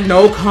again,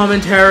 no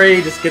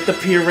commentary. Just get the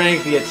P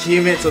rank, the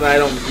achievement, so that I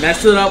don't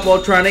mess it up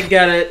while trying to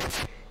get it.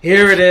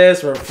 Here it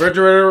is.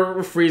 Refrigerator,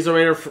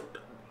 refrigerator,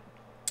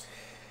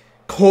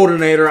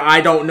 coordinator.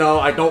 I don't know.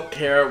 I don't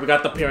care. We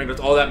got the P rank.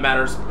 That's all that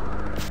matters.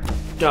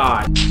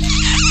 God.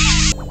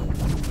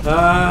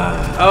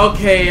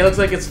 Okay. It looks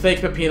like it's fake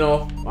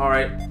Peppino.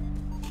 Alright.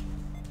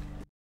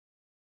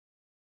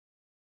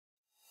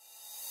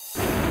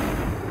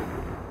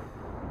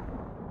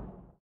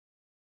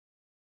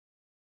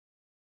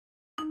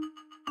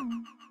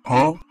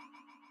 Huh?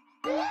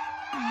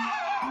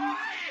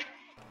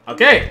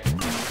 Okay.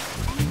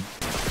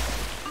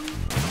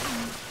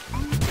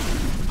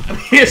 I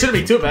mean, it shouldn't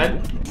be too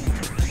bad.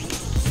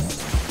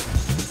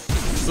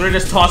 So we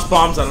just toss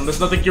bombs at him.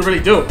 There's nothing you really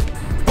do.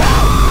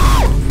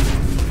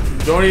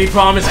 The only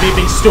problem is me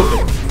being stupid.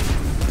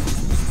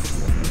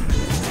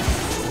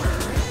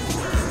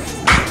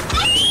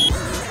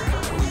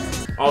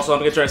 Also, I'm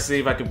gonna try to see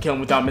if I can kill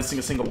him without missing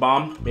a single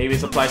bomb. Maybe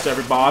this applies to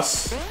every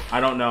boss. I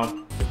don't know.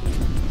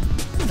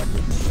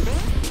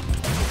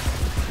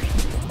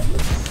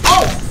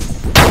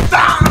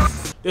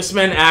 This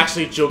man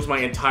actually jukes my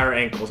entire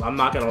ankles, I'm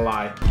not gonna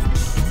lie.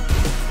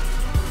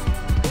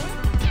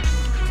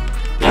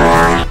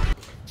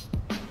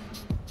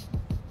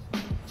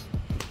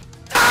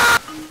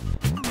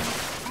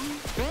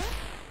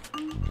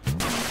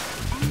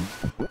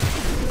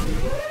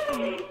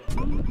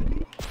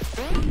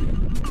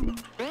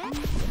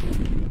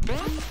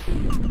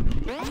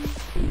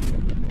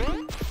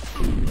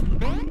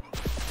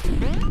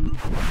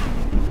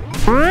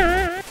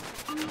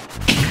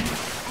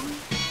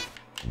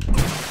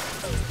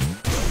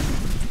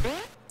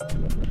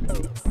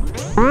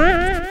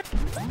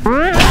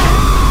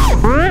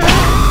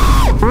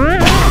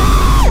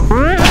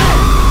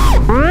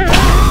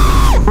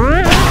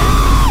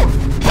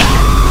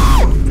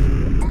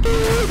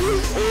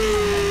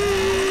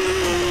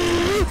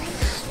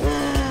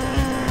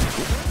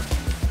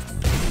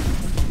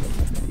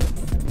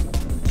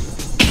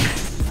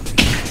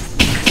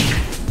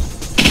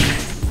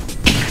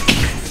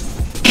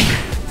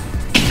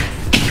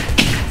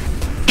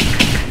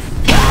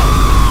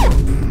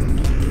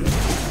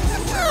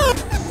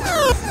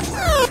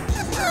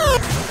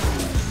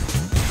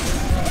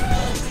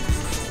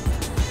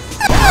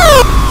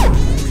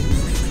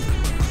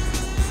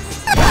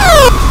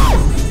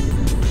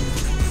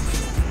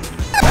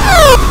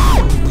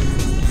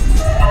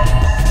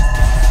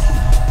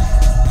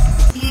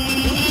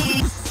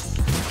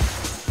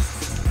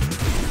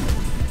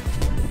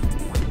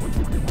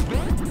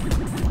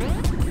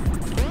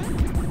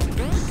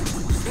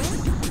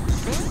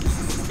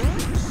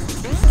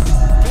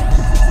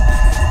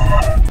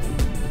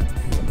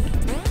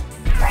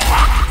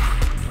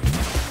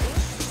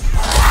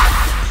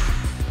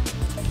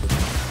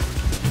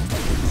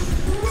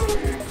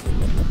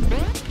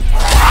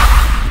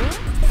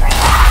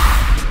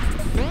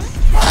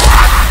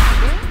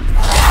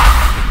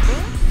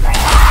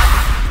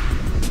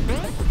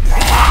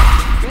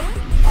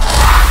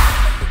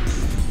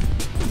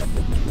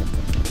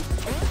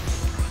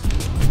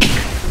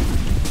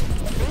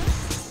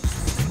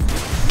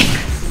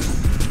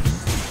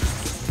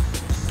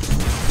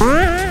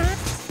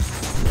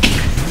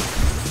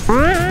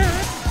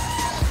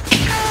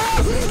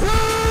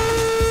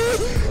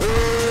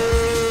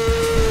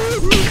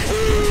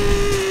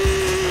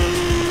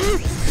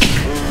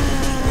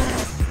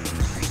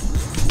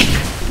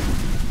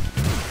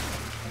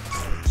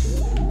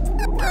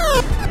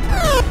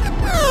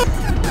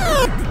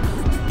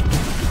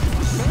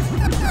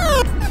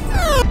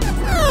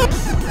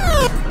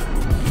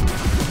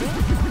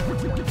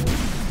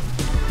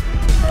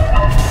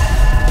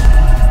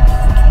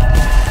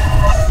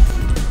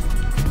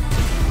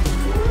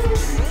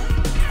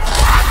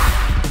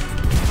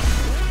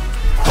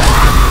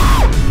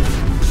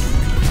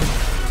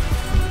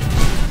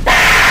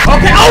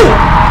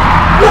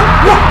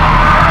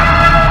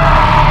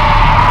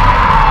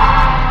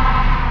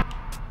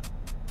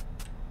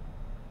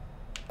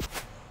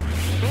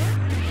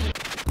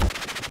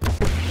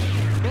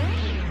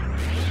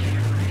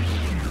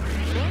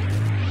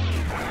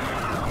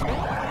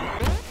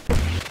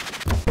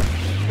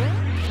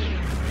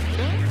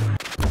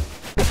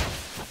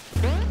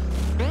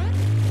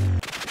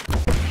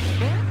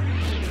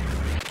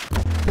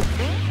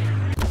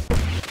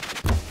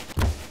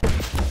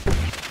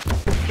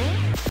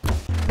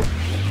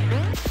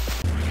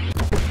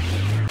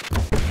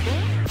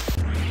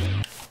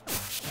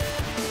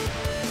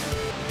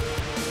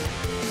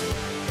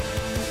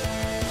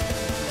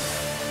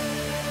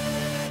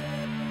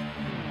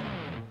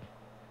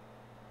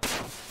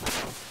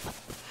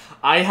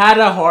 I had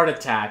a heart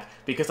attack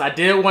because I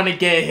didn't want to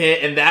get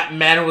hit and that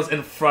man was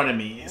in front of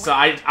me. So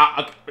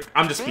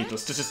I'm just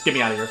speechless. Just get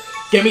me out of here.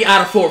 Get me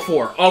out of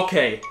 4-4.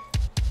 Okay.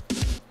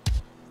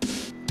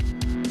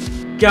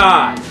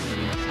 God.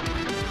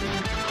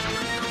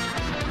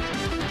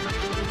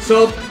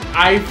 So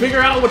I figure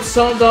out what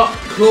some of the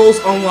clothes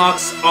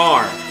unlocks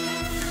are.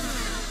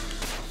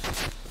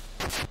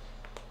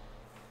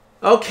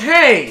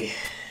 Okay.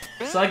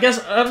 So I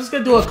guess I'm just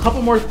gonna do a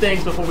couple more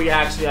things before we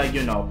actually,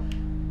 you know,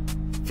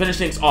 finish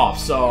things off.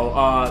 So,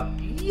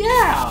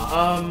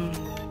 yeah.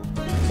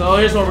 So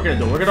here's what we're gonna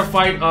do. We're gonna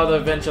fight the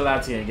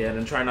Vigilante again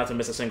and try not to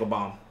miss a single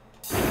bomb.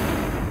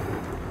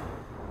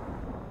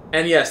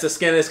 And yes, the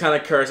skin is kind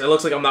of cursed. It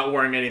looks like I'm not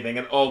wearing anything.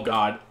 And oh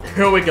god,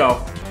 here we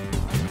go.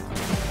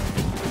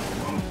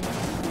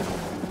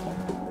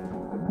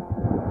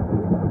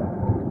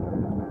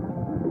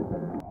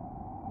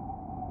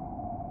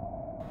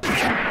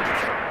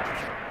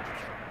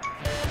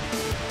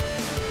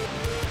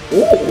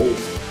 Ooh.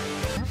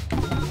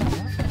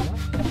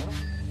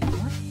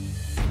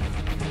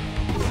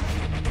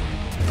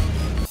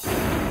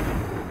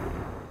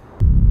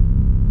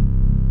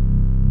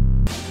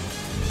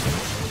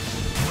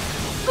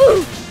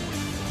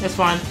 It's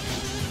fine.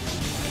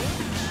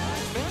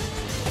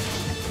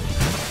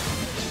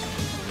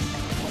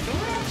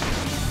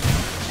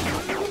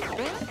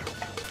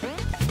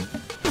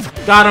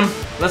 Got him.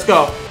 Let's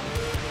go.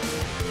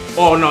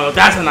 Oh no,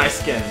 that's a nice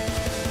skin.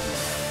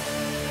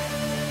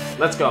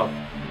 Let's go.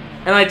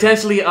 And I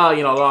intentionally, you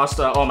know, lost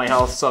all my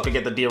health so I could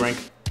get the D rank.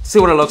 See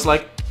what it looks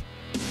like.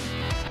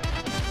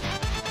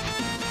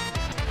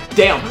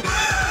 Damn.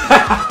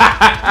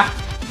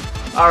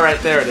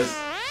 Alright, there it is.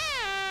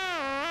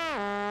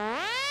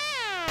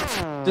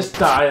 Just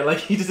die. Like,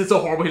 he just did so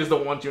horrible, he just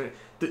don't want you.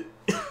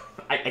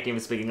 I can't even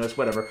speak English,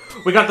 whatever.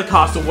 We got the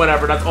costume,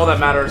 whatever, that's all that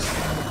matters.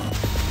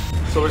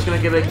 So we're just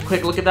gonna give a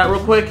quick look at that real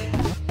quick.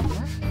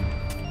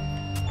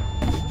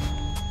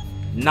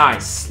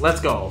 Nice. Let's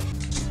go.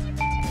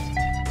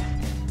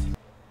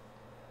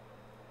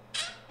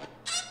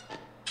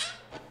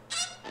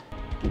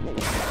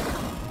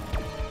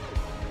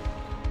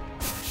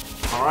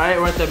 Alright,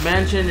 we're at the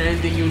mansion.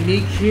 Anything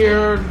unique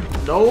here?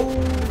 No,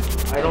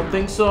 I don't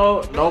think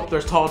so. Nope,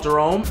 there's Tall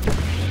Jerome.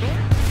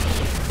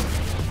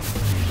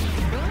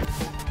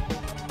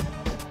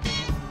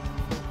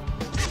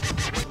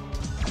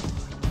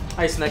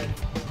 Hi, Snick.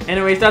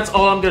 Anyways, that's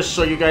all I'm going to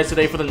show you guys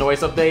today for the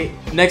noise update.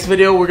 Next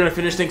video, we're going to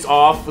finish things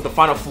off with the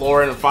final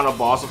floor and the final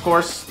boss, of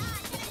course.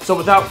 So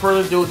without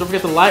further ado, don't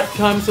forget to like,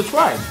 comment,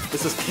 subscribe.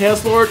 This is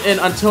Chaos Lord, and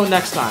until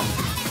next time,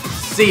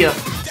 see ya.